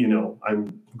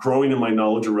growing in my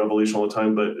knowledge of Revelation all the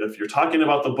time. But if you're talking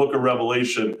about the book of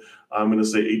Revelation, I'm going to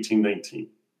say 18, 19.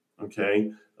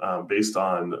 Okay, based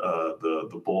on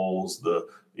the bowls,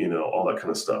 all that kind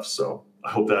of stuff. So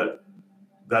I hope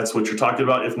that's what you're talking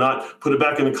about. If not, put it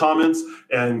back in the comments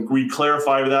and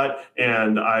re-clarify that,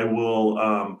 and I will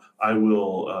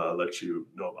let you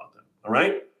know about that. All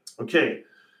right? Okay.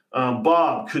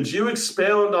 Bob, could you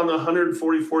expound on the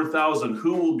 144,000?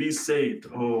 Who will be saved?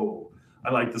 Oh,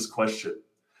 I like this question.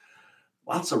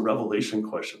 Lots of revelation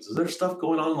questions. Is there stuff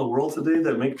going on in the world today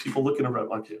that make people look in a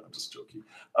okay, I'm just joking.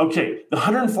 Okay, the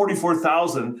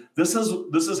 144,000, this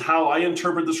is how I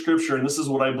interpret the scripture, and this is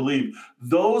what I believe.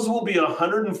 Those will be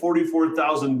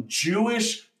 144,000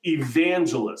 Jewish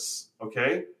evangelists,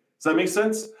 okay? Does that make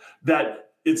sense? That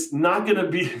it's not going to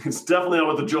be, it's definitely not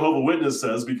what the Jehovah's Witness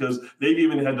says, because they've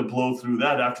even had to blow through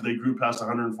that after they grew past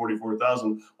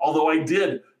 144,000. Although I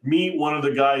did meet one of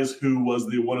the guys who was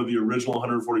one of the original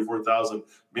 144,000.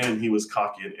 Man, he was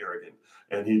cocky and arrogant,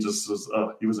 and he just was,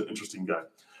 he was an interesting guy.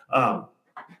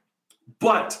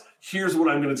 But here's what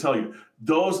I'm going to tell you.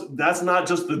 That's not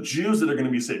just the Jews that are going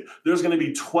to be saved. There's going to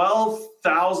be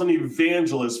 12,000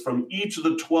 evangelists from each of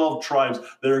the 12 tribes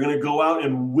that are going to go out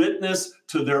and witness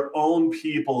to their own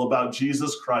people about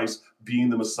Jesus Christ being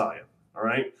the Messiah. All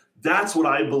right? That's what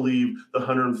I believe the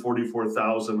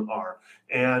 144,000 are.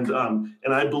 And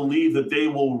I believe that they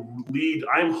will lead,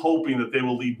 I'm hoping that they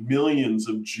will lead millions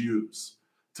of Jews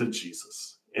to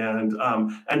Jesus. And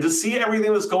to see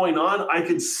everything that's going on, I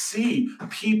could see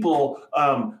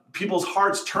people's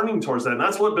hearts turning towards that. And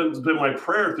that's what been my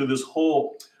prayer through this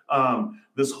whole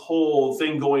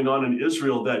thing going on in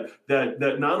Israel,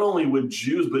 that not only would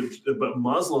Jews but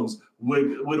Muslims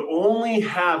would only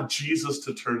have Jesus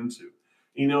to turn to.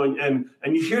 You know, and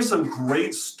you hear some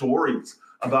great stories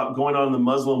about going on in the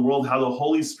Muslim world, how the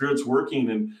Holy Spirit's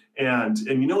working, and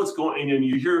you know what's going, and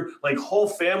you hear like whole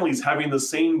families having the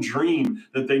same dream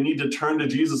that they need to turn to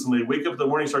Jesus, and they wake up in the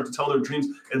morning, start to tell their dreams,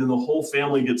 and then the whole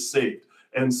family gets saved.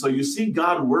 And so you see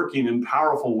God working in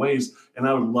powerful ways, and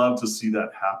I would love to see that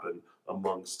happen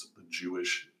amongst the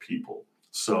Jewish people.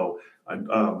 So,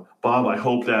 Bob, I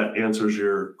hope that answers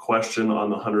your question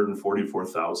on the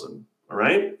 144,000. All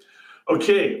right?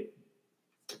 Okay.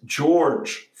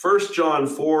 George, 1 John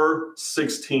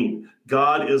 4:16.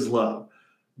 God is love.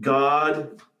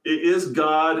 Is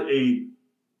God a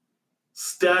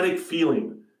static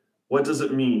feeling? What does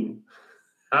it mean?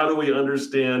 How do we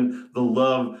understand the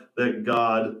love that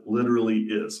God literally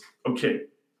is? Okay.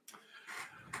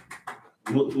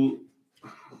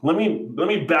 Let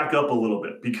me back up a little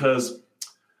bit, because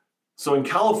so in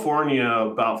California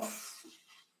about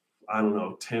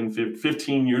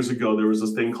 15 years ago, there was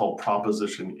this thing called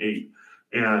Proposition 8.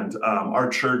 And our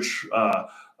church,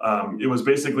 it was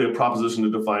basically a proposition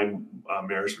to define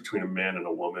marriage between a man and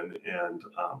a woman. And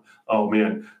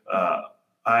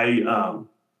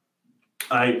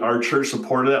our church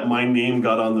supported that. My name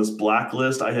got on this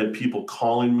blacklist. I had people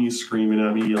calling me, screaming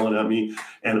at me, yelling at me,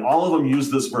 and all of them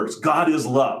used this verse, God is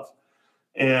love.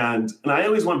 And I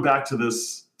always went back to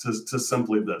this, to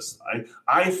simply this.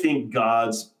 I think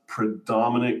God's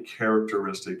predominant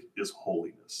characteristic is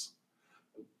holiness.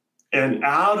 And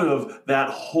out of that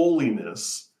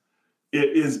holiness,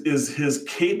 it is his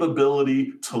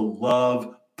capability to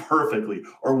love perfectly,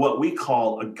 or what we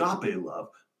call agape love,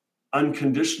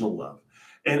 unconditional love.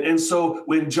 And so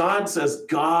when John says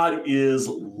God is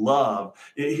love,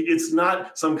 it's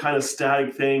not some kind of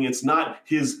static thing. It's not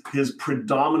his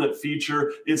predominant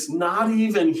feature. It's not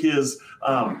even his,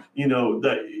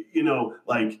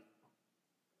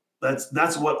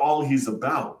 that's what all he's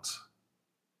about.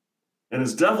 And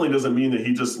it definitely doesn't mean that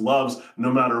he just loves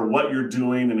no matter what you're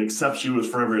doing and accepts you as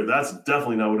forever. That's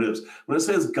definitely not what it is. When it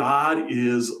says God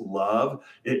is love,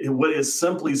 what it's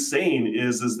simply saying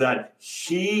is that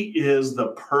he is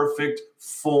the perfect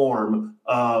form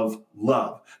of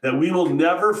love. That we will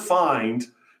never find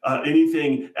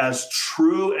anything as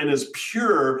true and as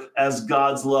pure as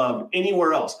God's love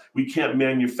anywhere else. We can't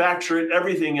manufacture it.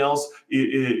 Everything else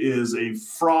is a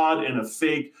fraud and a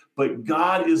fake. But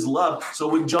God is love. So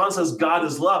when John says God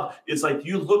is love, it's like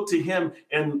you look to him,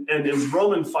 and as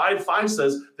Romans 5:5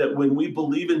 says, that when we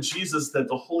believe in Jesus, that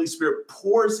the Holy Spirit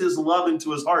pours his love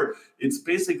into his heart. It's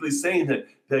basically saying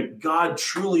that God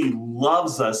truly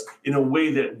loves us in a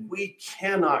way that we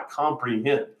cannot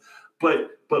comprehend. But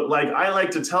like I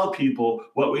like to tell people,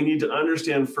 what we need to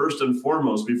understand first and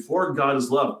foremost, before God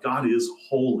is love, God is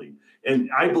holy.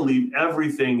 And I believe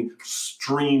everything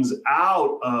streams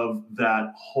out of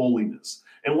that holiness.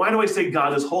 And why do I say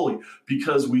God is holy?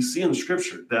 Because we see in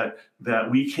Scripture that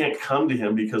we can't come to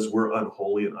him because we're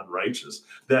unholy and unrighteous,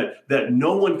 that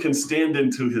no one can stand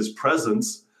into his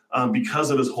presence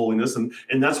because of his holiness. And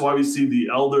that's why we see the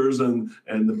elders and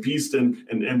the beast and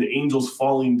the angels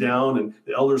falling down and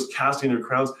the elders casting their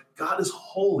crowns. God is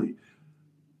holy.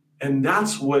 And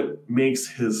that's what makes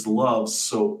his love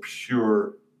so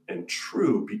pure and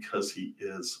true, because he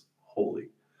is holy.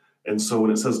 And so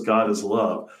when it says God is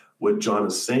love, what John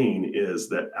is saying is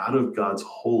that out of God's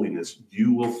holiness,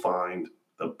 you will find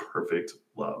the perfect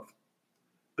love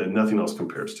that nothing else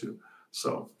compares to.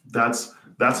 So that's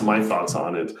that's my thoughts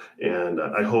on it. And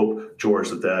I hope, George,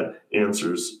 that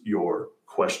answers your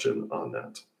question on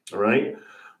that. All right.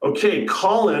 Okay.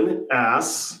 Colin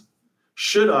asks,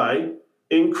 should I,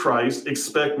 in Christ,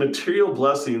 expect material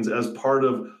blessings as part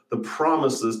of the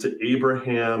promises to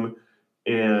Abraham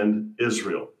and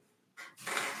Israel?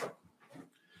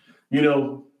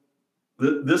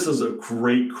 This is a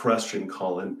great question,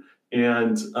 Colin.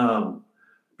 And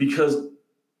because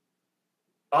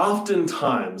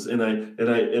oftentimes, and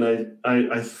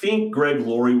I think Greg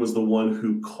Laurie was the one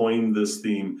who coined this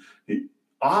theme.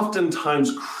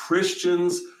 Oftentimes,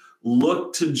 Christians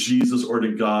look to Jesus or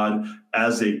to God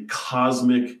as a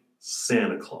cosmic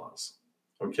Santa Claus.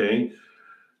 Okay,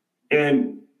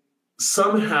 and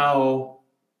somehow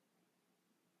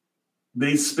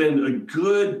they spend a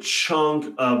good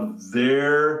chunk of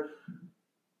their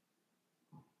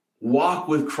walk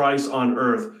with Christ on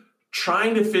earth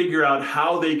trying to figure out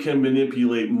how they can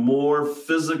manipulate more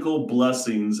physical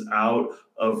blessings out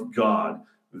of God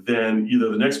than either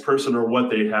the next person or what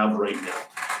they have right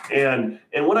now.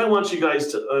 And what I want you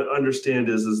guys to understand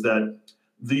is that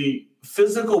the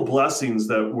physical blessings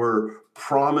that were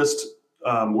promised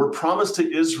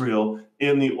to Israel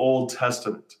in the Old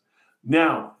Testament.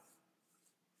 Now,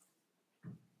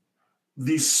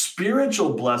 the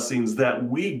spiritual blessings that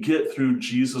we get through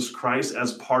Jesus Christ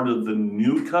as part of the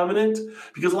new covenant,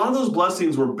 because a lot of those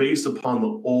blessings were based upon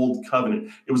the old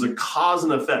covenant. It was a cause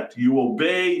and effect. You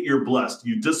obey, you're blessed.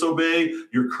 You disobey,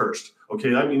 you're cursed.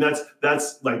 Okay, I mean,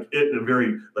 that's like it in a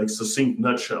very succinct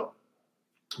nutshell.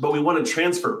 But we want to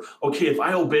transfer. Okay, if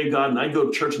I obey God and I go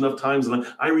to church enough times and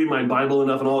I read my Bible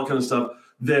enough and all that kind of stuff,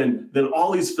 then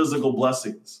all these physical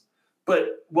blessings. But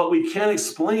what we can't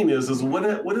explain is what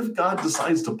if God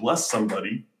decides to bless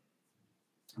somebody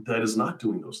that is not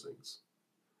doing those things?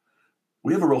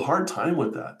 We have a real hard time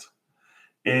with that.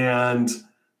 And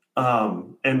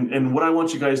what I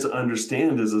want you guys to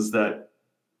understand is that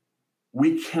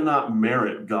we cannot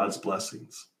merit God's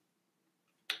blessings.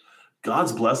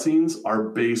 God's blessings are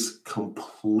based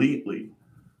completely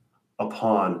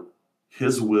upon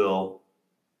his will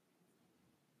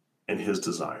and his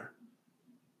desire.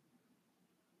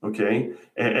 Okay,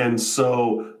 and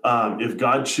so if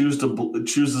God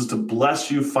chooses to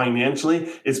bless you financially,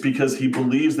 it's because he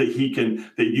believes that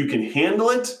you can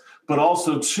handle it, but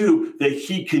also too that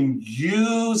he can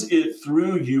use it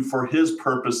through you for his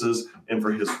purposes and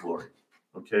for his glory.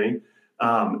 Okay,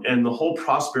 and the whole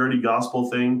prosperity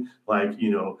gospel thing,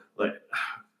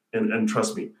 and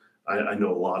trust me, I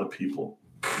know a lot of people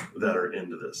that are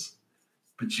into this,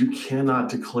 but you cannot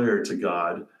declare to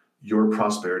God your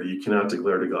prosperity. You cannot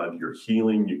declare to God your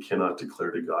healing. You cannot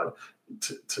declare to God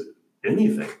to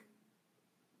anything.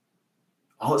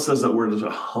 All it says that we're to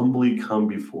humbly come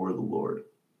before the Lord.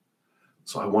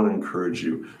 So I want to encourage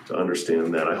you to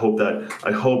understand that. I hope that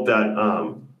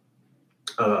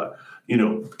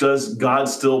does God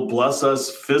still bless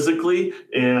us physically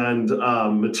and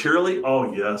materially?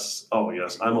 Oh yes.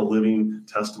 I'm a living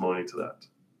testimony to that.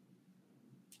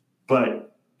 But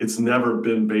it's never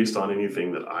been based on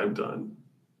anything that I've done.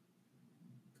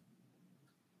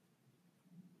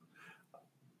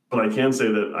 But I can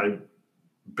say that I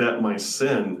bet my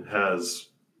sin has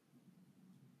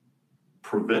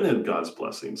prevented God's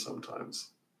blessing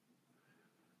sometimes.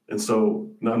 And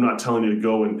so now I'm not telling you to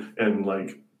go and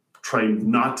try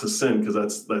not to sin, because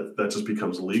that just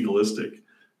becomes legalistic.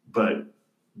 But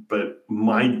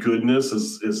my goodness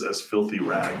is as filthy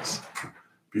rags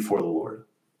before the Lord.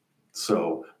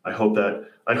 So I hope that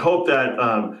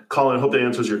Colin, I hope that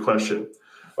answers your question.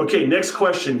 Okay, next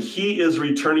question. He is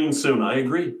returning soon. I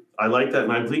agree. I like that.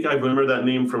 And I think I remember that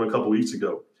name from a couple weeks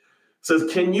ago. It says,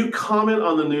 can you comment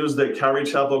on the news that Calvary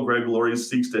Chapel Greg Laurie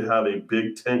seeks to have a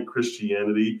big tent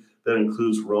Christianity that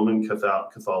includes Roman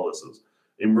Catholicism,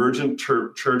 emergent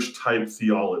church type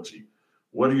theology?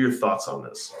 What are your thoughts on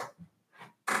this?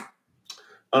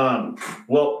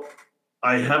 Well,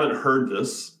 I haven't heard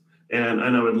this. And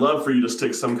I would love for you to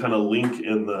stick some kind of link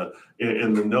in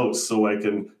the notes so I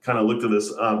can kind of look at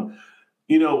this.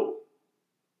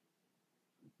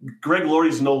 Greg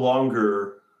Laurie's no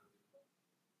longer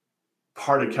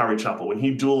part of Calvary Chapel. When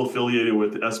he dual affiliated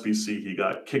with SBC, he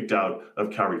got kicked out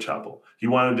of Calvary Chapel. He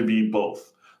wanted to be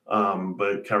both,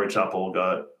 but Calvary Chapel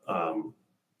got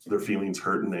their feelings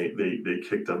hurt and they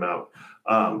kicked him out.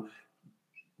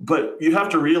 But you have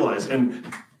to realize, and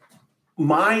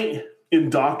my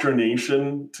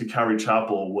indoctrination to Calvary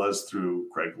Chapel was through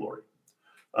Greg Laurie.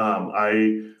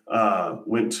 I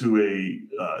went to a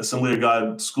Assembly of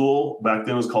God school. Back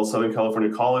then it was called Southern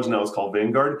California College. Now it's called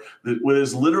Vanguard. It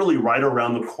is literally right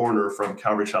around the corner from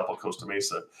Calvary Chapel, Costa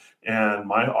Mesa. And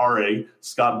my RA,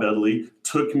 Scott Bedley,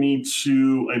 took me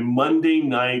to a Monday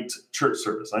night church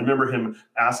service. I remember him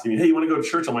asking me, hey, you want to go to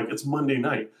church? I'm like, it's Monday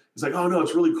night. He's like, oh, no,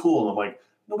 it's really cool. I'm like,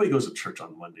 nobody goes to church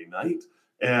on Monday night.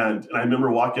 And I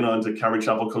remember walking on to Calvary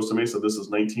Chapel, Costa Mesa. This is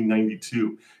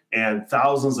 1992. And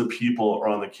thousands of people are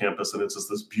on the campus. And it's just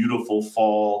this beautiful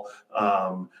fall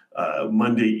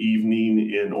Monday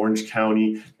evening in Orange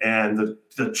County. And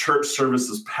the church service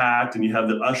is packed. And you have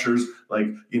the ushers, like,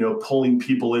 pulling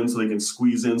people in so they can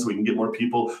squeeze in so we can get more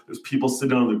people. There's people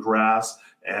sitting on the grass.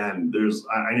 And there's,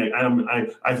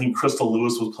 I think Crystal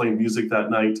Lewis was playing music that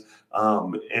night.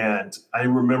 And I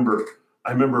remember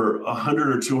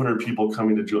 100 or 200 people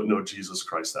coming to know Jesus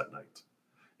Christ that night.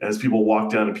 And as people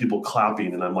walk down and people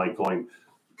clapping, and I'm like going,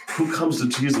 who comes to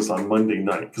Jesus on Monday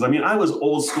night? Because I was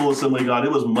old school Assembly of God.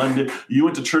 It was Monday. You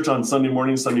went to church on Sunday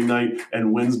morning, Sunday night,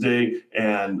 and Wednesday.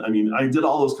 And I did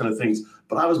all those kind of things.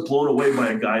 But I was blown away by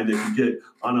a guy that could get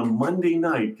on a Monday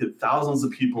night, get thousands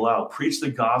of people out, preach the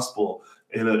gospel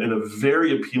in a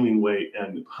very appealing way.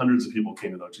 And hundreds of people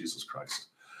came to know Jesus Christ.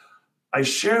 I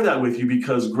share that with you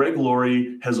because Greg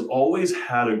Laurie has always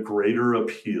had a greater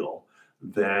appeal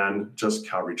than just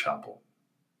Calvary Chapel.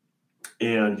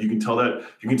 And you can tell that,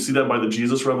 you can see that by the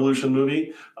Jesus Revolution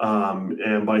movie,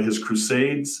 and by his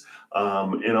crusades,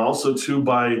 and also too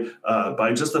by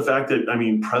just the fact that,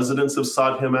 presidents have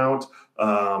sought him out,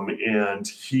 and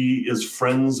he is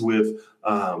friends with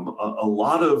a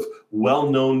lot of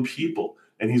well-known people,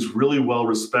 and he's really well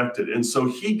respected. And so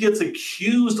he gets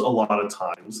accused a lot of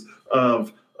times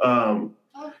of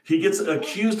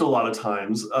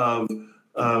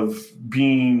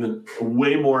being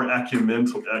way more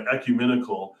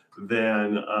ecumenical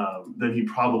than he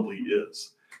probably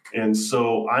is. And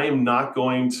so I am not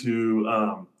going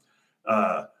to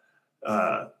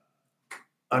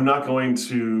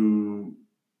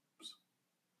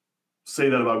say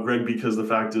that about Greg, because the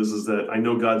fact is that I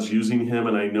know God's using him,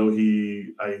 and I know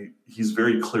he's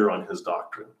very clear on his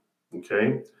doctrine.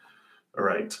 Okay. All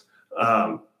right.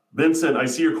 Vincent, I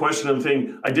see your question and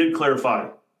thing. I did clarify.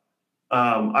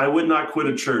 I would not quit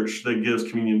a church that gives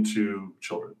communion to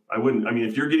children. I wouldn't.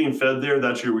 If you're getting fed there,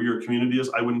 that's where your community is.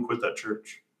 I wouldn't quit that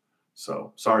church.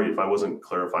 So sorry if I wasn't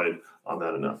clarified on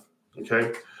that enough.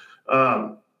 Okay.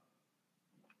 All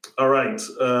right.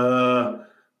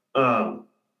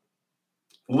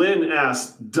 Lynn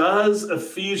asks, does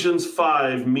Ephesians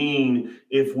 5 mean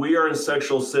if we are in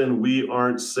sexual sin, we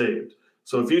aren't saved?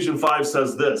 So Ephesians 5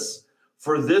 says this: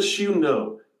 for this you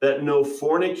know, that no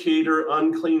fornicator,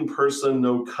 unclean person,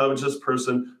 no covetous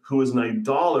person who is an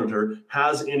idolater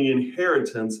has any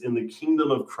inheritance in the kingdom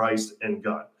of Christ and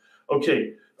God.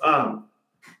 Okay,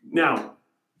 now,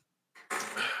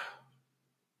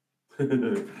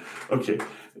 okay.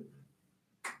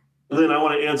 Lynn, I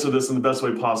want to answer this in the best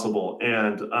way possible.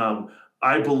 And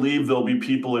I believe there'll be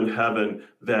people in heaven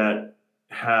that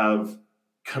have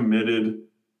committed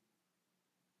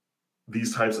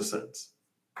these types of sins.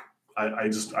 I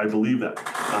believe that,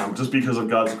 just because of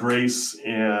God's grace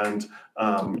and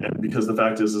because the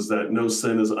fact is that no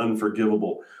sin is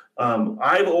unforgivable.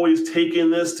 I've always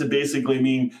taken this to basically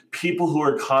mean people who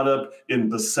are caught up in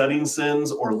besetting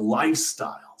sins or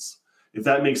lifestyles, if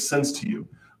that makes sense to you.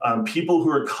 People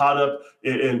who are caught up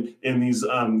in these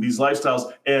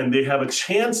lifestyles, and they have a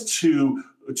chance to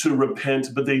repent,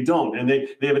 but they don't, and they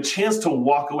have a chance to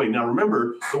walk away. Now,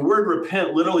 remember, the word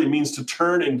repent literally means to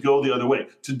turn and go the other way,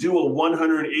 to do a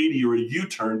 180 or a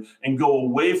U-turn and go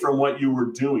away from what you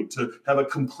were doing, to have a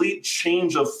complete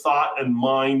change of thought and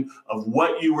mind of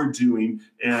what you were doing,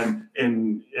 and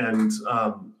to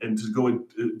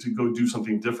go do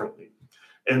something differently.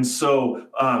 And so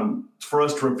for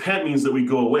us to repent means that we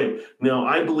go away. Now,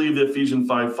 I believe that Ephesians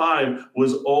 5:5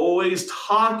 was always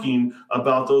talking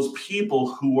about those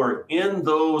people who are in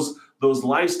those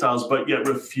lifestyles, but yet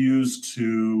refuse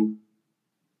to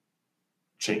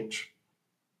change.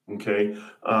 Okay.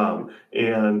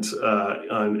 And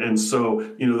so,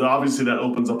 obviously that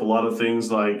opens up a lot of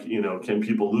things like, can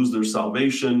people lose their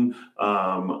salvation?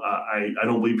 I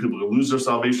don't believe people can lose their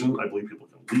salvation. I believe people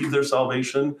can leave their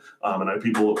salvation. And I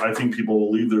think people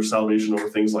will leave their salvation over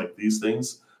things like these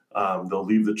things. They'll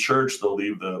leave the church, they'll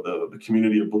leave the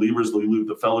community of believers, they'll leave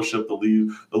the fellowship, they'll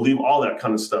leave all that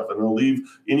kind of stuff, and they'll leave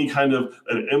any kind of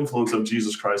an influence of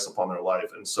Jesus Christ upon their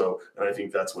life. And I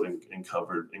think that's what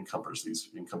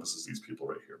encompasses these people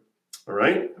right here. All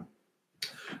right.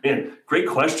 Man, great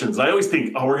questions. I always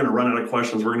think, we're going to run out of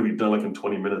questions. We're going to be done like in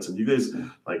 20 minutes. And you guys,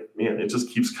 it just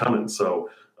keeps coming. So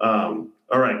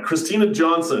All right, Christina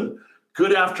Johnson,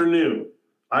 good afternoon.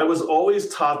 I was always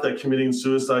taught that committing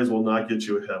suicide will not get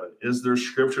you to heaven. Is there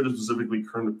scripture to specifically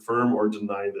confirm or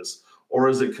deny this? Or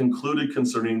is it concluded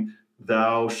concerning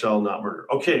thou shalt not murder?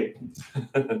 Okay.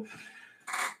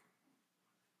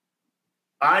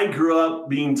 I grew up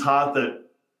being taught that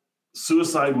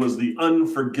suicide was the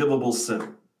unforgivable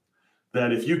sin.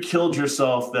 That if you killed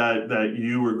yourself, that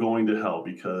you were going to hell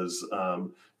because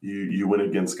you went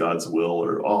against God's will,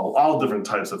 or all different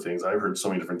types of things. I've heard so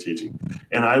many different teaching,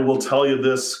 and I will tell you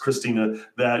this, Christina,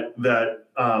 that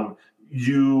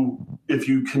if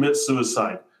you commit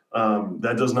suicide,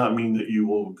 that does not mean that you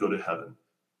will go to heaven,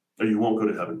 or you won't go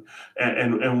to heaven.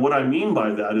 And what I mean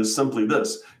by that is simply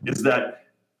this: is that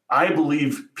I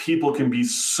believe people can be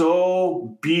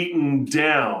so beaten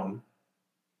down.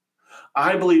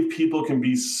 I believe people can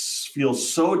feel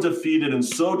so defeated and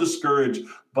so discouraged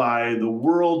by the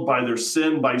world, by their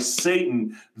sin, by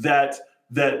Satan, that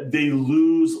they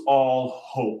lose all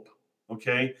hope.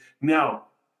 Okay? Now,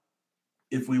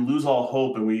 if we lose all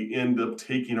hope and we end up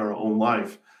taking our own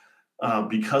life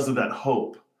because of that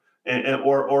hope,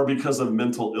 or because of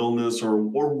mental illness, or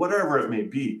whatever it may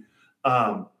be,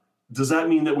 does that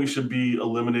mean that we should be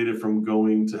eliminated from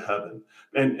going to heaven?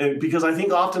 And because I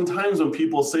think oftentimes when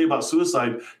people say about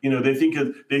suicide, they think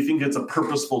it's a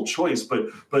purposeful choice, but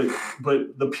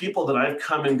the people that I've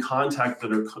come in contact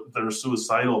that are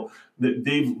suicidal,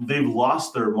 they've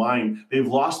lost their mind, they've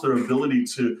lost their ability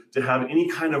to have any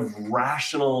kind of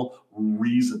rational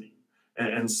reasoning.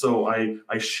 And so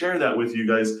I share that with you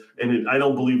guys, and I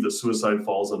don't believe that suicide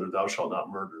falls under thou shalt not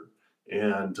murder.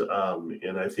 And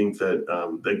I think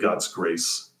that God's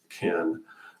grace can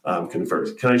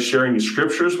convert. Can I share any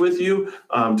scriptures with you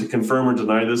to confirm or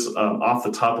deny this? Off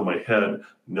the top of my head,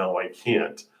 no, I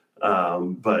can't.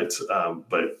 But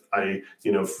I,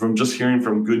 from just hearing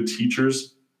from good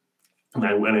teachers, and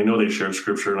I know they shared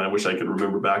scripture, and I wish I could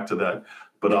remember back to that.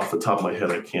 But off the top of my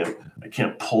head, I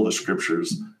can't pull the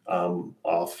scriptures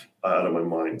off out of my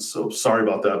mind. So sorry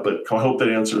about that. But I hope that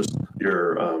answers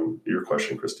your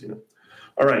question, Christina.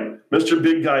 All right, Mr.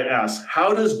 Big Guy asks,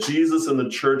 how does Jesus and the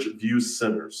church view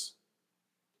sinners?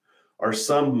 Are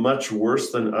some much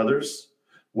worse than others?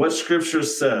 What scripture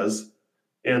says,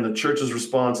 and the church's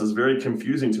response is very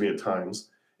confusing to me at times.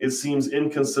 It seems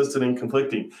inconsistent and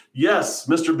conflicting. Yes,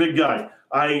 Mr. Big Guy,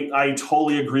 I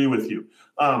totally agree with you.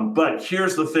 But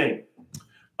here's the thing.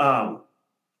 I've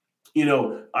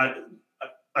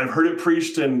heard it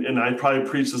preached, and I probably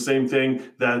preach the same thing,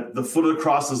 that the foot of the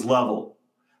cross is level,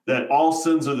 that all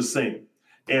sins are the same.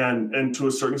 And to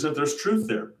a certain extent, there's truth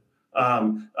there.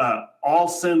 All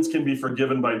sins can be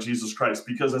forgiven by Jesus Christ,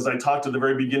 because as I talked at the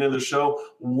very beginning of the show,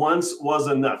 once was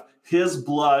enough. His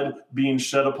blood being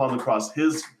shed upon the cross,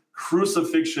 his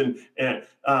crucifixion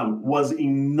was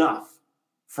enough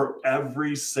for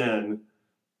every sin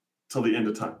till the end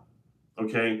of time.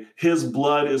 Okay? His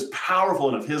blood is powerful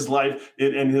enough. His life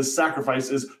and his sacrifice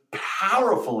is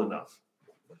powerful enough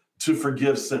to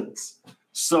forgive sins.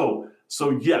 So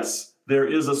yes, there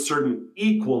is a certain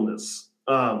equalness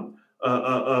of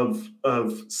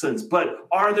sins. But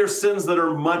are there sins that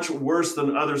are much worse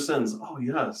than other sins? Oh,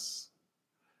 yes.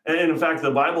 And in fact,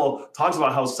 the Bible talks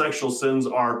about how sexual sins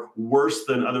are worse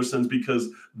than other sins because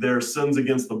they're sins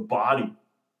against the body.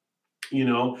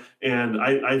 And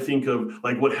I think of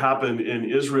like what happened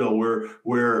in Israel, where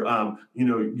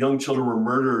young children were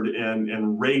murdered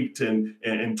and raped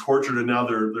and tortured, and now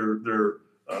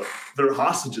they're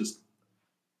hostages.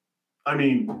 I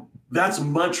mean, that's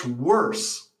much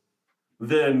worse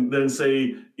than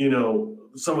say,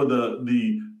 some of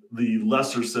the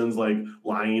lesser sins like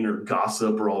lying or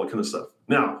gossip or all that kind of stuff.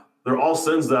 Now, they're all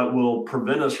sins that will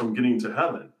prevent us from getting to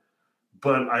heaven.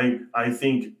 But I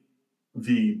think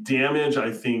the damage,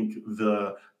 I think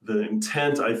the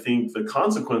intent, I think the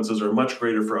consequences are much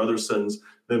greater for other sins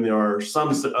than there are some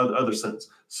other sins.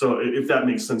 So if that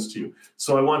makes sense to you.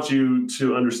 So I want you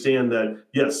to understand that,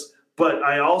 yes, but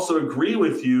I also agree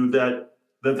with you that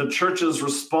the church's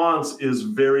response is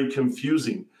very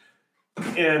confusing.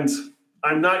 And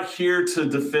I'm not here to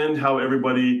defend how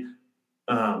everybody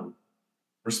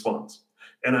responds.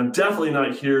 And I'm definitely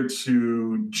not here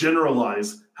to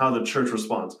generalize how the church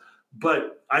responds.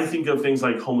 But I think of things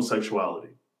like homosexuality,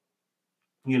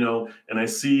 and I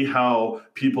see how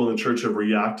people in the church have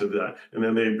reacted to that. And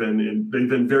then they've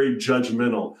been very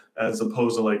judgmental, as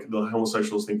opposed to like the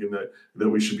homosexuals thinking that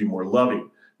we should be more loving.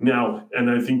 Now,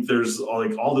 and I think there's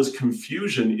like all this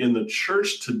confusion in the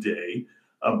church today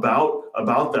about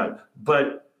that.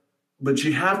 But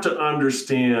you have to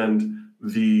understand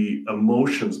the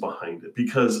emotions behind it,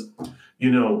 because,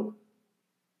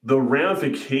 the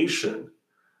ramification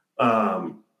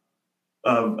um,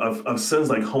 of sins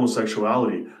like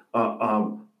homosexuality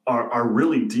are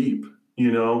really deep,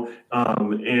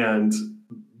 and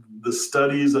the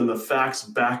studies and the facts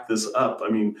back this up. I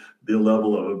mean, the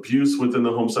level of abuse within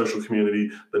the homosexual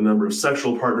community, the number of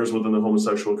sexual partners within the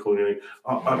homosexual community.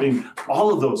 I mean,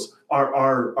 all of those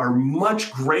are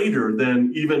much greater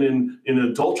than even in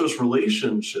adulterous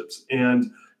relationships.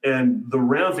 And the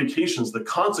ramifications, the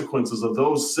consequences of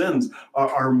those sins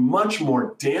are much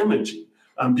more damaging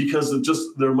because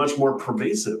they're much more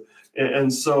pervasive.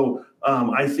 And so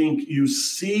I think you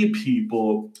see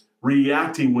people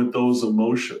reacting with those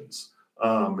emotions.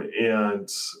 And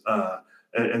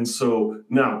so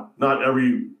now, not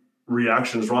every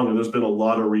reaction is wrong, and there's been a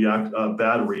lot of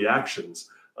bad reactions.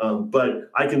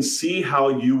 But I can see how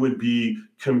you would be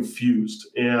confused,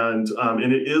 and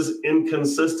it is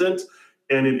inconsistent,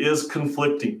 and it is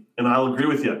conflicting, and I'll agree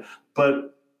with you.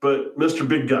 But Mr.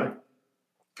 Big Guy,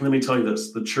 let me tell you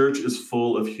this: the church is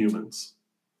full of humans,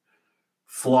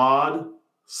 flawed,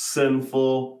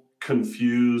 sinful,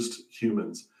 confused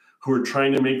humans who are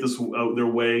trying to make this their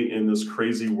way in this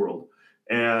crazy world.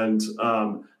 And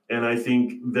I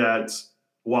think that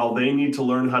while they need to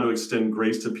learn how to extend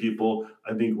grace to people,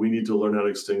 I think we need to learn how to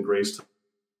extend grace to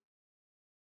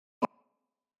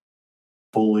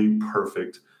fully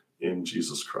perfect in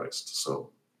Jesus Christ.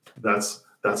 So that's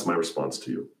my response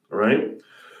to you. All right.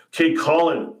 Okay,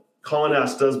 Colin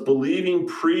asks, does believing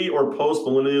pre or post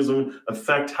millennialism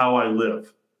affect how I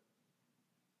live?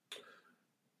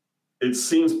 It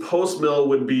seems post-mill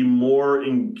would be more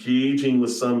engaging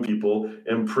with some people,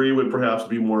 and pre would perhaps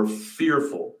be more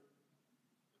fearful.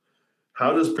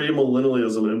 How does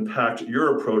premillennialism impact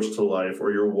your approach to life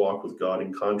or your walk with God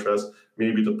in contrast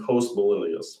maybe to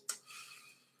post-millennialists?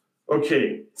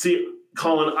 Okay, see,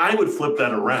 Colin, I would flip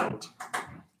that around.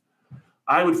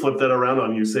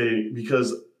 On you, say,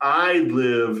 because I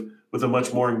live with a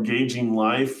much more engaging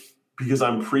life because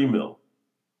I'm pre-mill.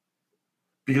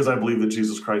 Because I believe that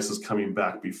Jesus Christ is coming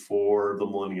back before the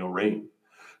millennial reign.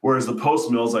 Whereas the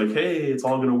post-mill is like, hey, it's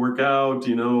all going to work out,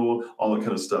 all that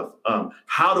kind of stuff.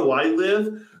 How do I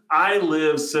live? I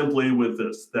live simply with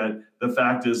this, that the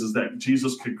fact is that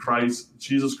Jesus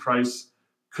Christ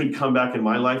could come back in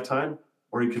my lifetime,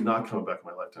 or he could not come back in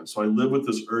my lifetime. So I live with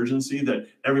this urgency that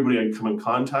everybody I come in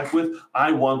contact with,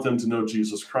 I want them to know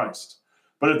Jesus Christ.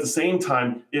 But at the same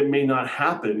time, it may not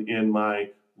happen in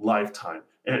my lifetime.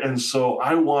 And so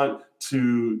I want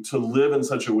to live in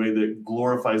such a way that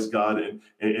glorifies God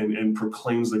and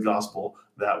proclaims the gospel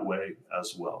that way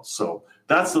as well. So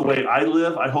that's the way I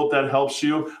live. I hope that helps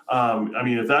you. I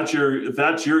mean, if that's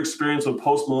your experience with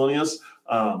post-millennials,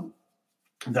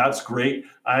 that's great.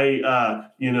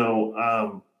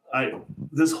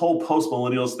 This whole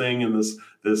post-millennials thing and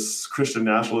this Christian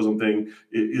nationalism thing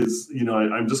is,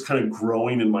 I'm just kind of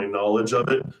growing in my knowledge of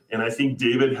it. And I think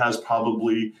David has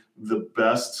probably the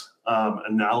best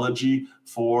analogy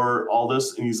for all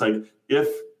this. And he's like, if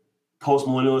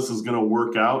post-millennialism is going to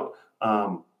work out,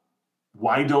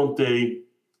 why don't they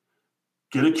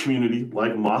get a community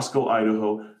like Moscow,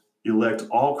 Idaho, elect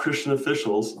all Christian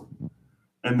officials,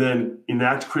 and then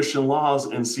enact Christian laws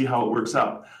and see how it works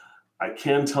out? I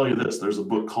can tell you this. There's a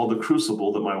book called The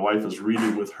Crucible that my wife is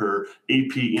reading with her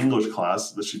AP English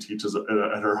class that she teaches at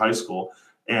her high school.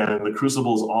 And The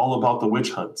Crucible is all about the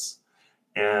witch hunts.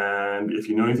 And if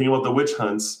you know anything about the witch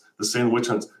hunts, the Salem witch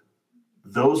hunts,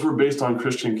 those were based on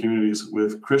Christian communities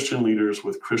with Christian leaders,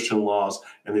 with Christian laws,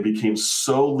 and they became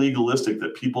so legalistic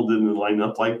that people didn't line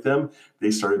up like them.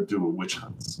 They started doing witch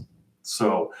hunts.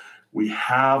 So we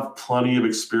have plenty of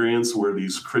experience where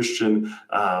these Christian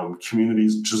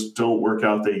communities just don't work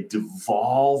out. They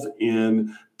devolve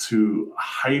into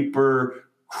hyper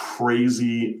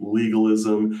crazy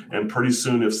legalism, and pretty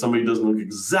soon, if somebody doesn't look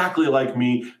exactly like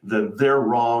me, then they're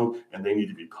wrong and they need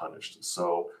to be punished.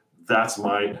 So that's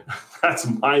my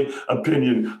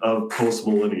opinion of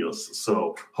post-millennials.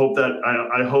 So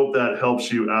I hope that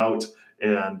helps you out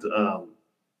and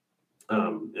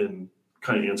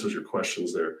kind of answers your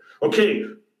questions there. Okay,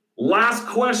 last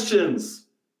questions.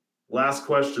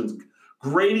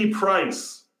 Grady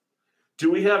Price. Do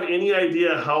we have any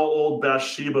idea how old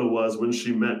Bathsheba was when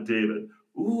she met David?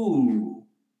 Ooh,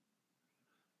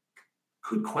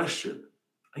 good question.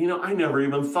 I never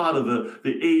even thought of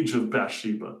the age of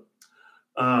Bathsheba.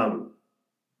 I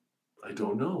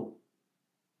don't know.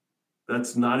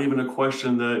 That's not even a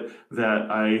question that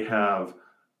I have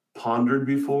pondered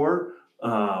before.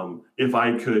 If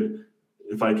I could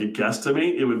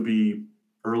guesstimate, it would be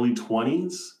early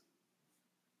 20s.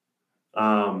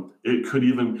 It could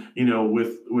even,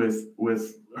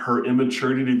 with her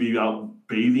immaturity to be out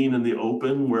bathing in the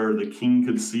open where the king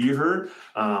could see her.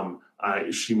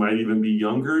 She might even be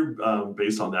younger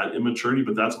based on that immaturity,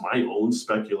 but that's my own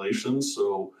speculation.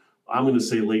 So I'm going to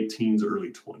say late teens,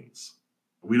 early 20s.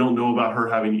 We don't know about her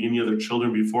having any other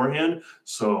children beforehand,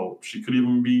 so she could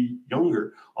even be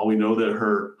younger. All we know that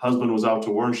her husband was out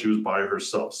to war and she was by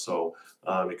herself. So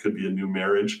it could be a new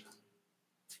marriage.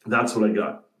 That's what I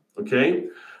got. Okay.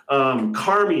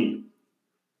 Carmi,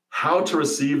 how to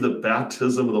receive the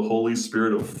baptism of the Holy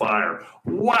Spirit of fire.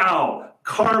 Wow.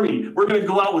 Carmi, we're going to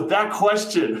go out with that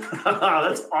question.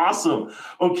 That's awesome.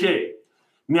 Okay.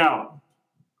 Now,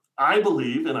 I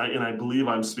believe, and I believe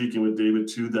I'm speaking with David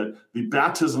too, that the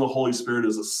baptism of the Holy Spirit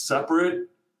is a separate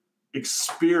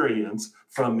experience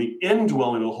from the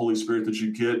indwelling of the Holy Spirit that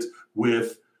you get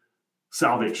with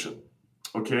salvation.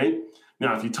 Okay?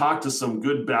 Now, if you talk to some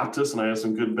good Baptists, and I have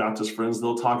some good Baptist friends,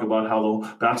 they'll talk about how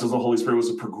the baptism of the Holy Spirit was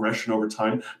a progression over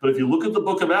time. But if you look at the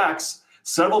book of Acts,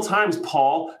 several times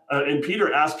Paul and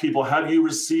Peter asked people, have you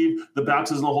received the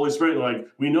baptism of the Holy Spirit? And they're like,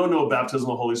 we know no baptism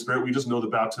of the Holy Spirit. We just know the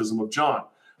baptism of John.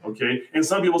 Okay. And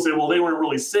some people say, well, they weren't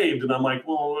really saved. And I'm like,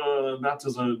 well,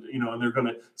 baptism, and they're going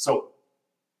to. So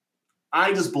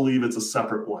I just believe it's a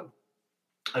separate one.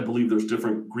 I believe there's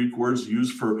different Greek words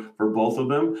used for both of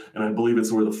them. And I believe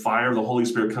it's where the fire of the Holy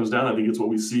Spirit comes down. I think it's what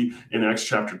we see in Acts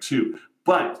chapter 2.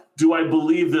 But do I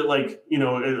believe that,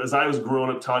 as I was growing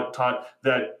up, taught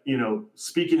that,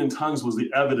 speaking in tongues was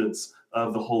the evidence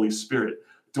of the Holy Spirit?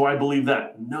 Do I believe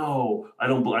that? No, I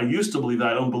don't. I used to believe that.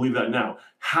 I don't believe that now.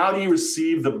 How do you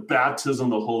receive the baptism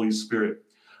of the Holy Spirit?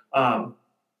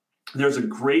 There's a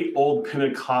great old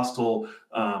Pentecostal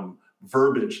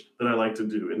verbiage that I like to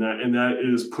do, and that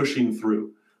is pushing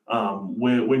through.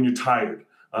 When you're tired,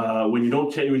 when you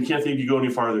can't think you go any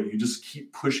farther, you just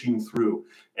keep pushing through.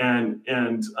 And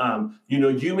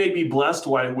you may be blessed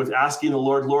with asking the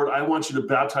Lord, I want you to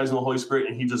baptize in the Holy Spirit,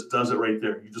 and He just does it right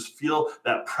there. You just feel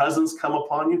that presence come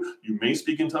upon you. You may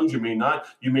speak in tongues, you may not.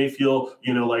 You may feel,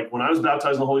 like when I was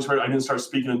baptized in the Holy Spirit, I didn't start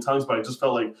speaking in tongues, but I just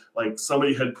felt like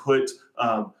somebody had put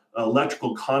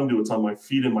electrical conduits on my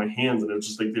feet and my hands, and it was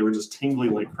just like they were just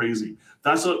tingling like crazy.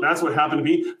 That's what happened to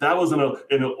me. That was in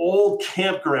an old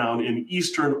campground in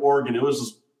Eastern Oregon. It was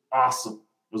just awesome.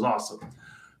 It was awesome.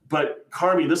 But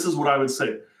Carmi, this is what I would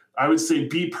say. I would say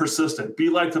be persistent. Be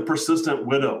like the persistent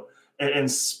widow,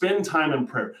 and spend time in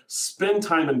prayer. Spend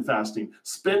time in fasting.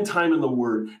 Spend time in the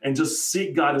Word, and just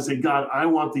seek God and say, God, I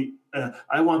want the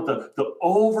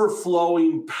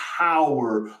overflowing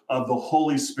power of the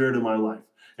Holy Spirit in my life.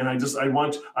 And I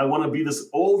want to be this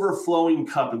overflowing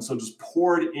cup. And so just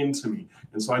pour it into me.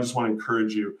 And so I just want to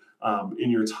encourage you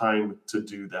in your time to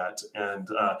do that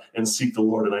and seek the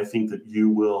Lord. And I think that you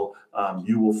will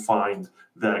find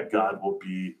that God will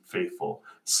be faithful.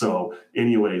 So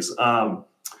anyways, all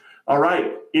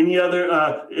right. Any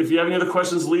other, if you have any other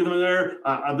questions, leave them there.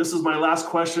 This is my last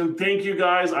question. Thank you,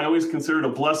 guys. I always consider it a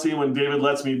blessing when David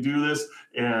lets me do this.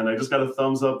 And I just got a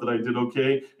thumbs up that I did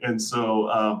okay. And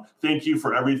so thank you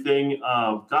for everything.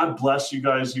 God bless you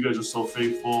guys. You guys are so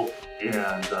faithful.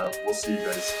 And we'll see you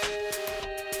guys.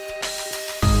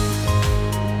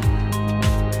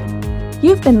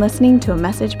 You've been listening to a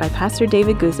message by Pastor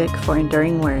David Guzik for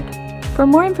Enduring Word. For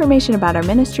more information about our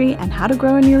ministry and how to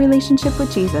grow in your relationship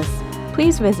with Jesus,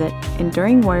 please visit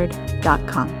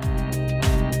enduringword.com.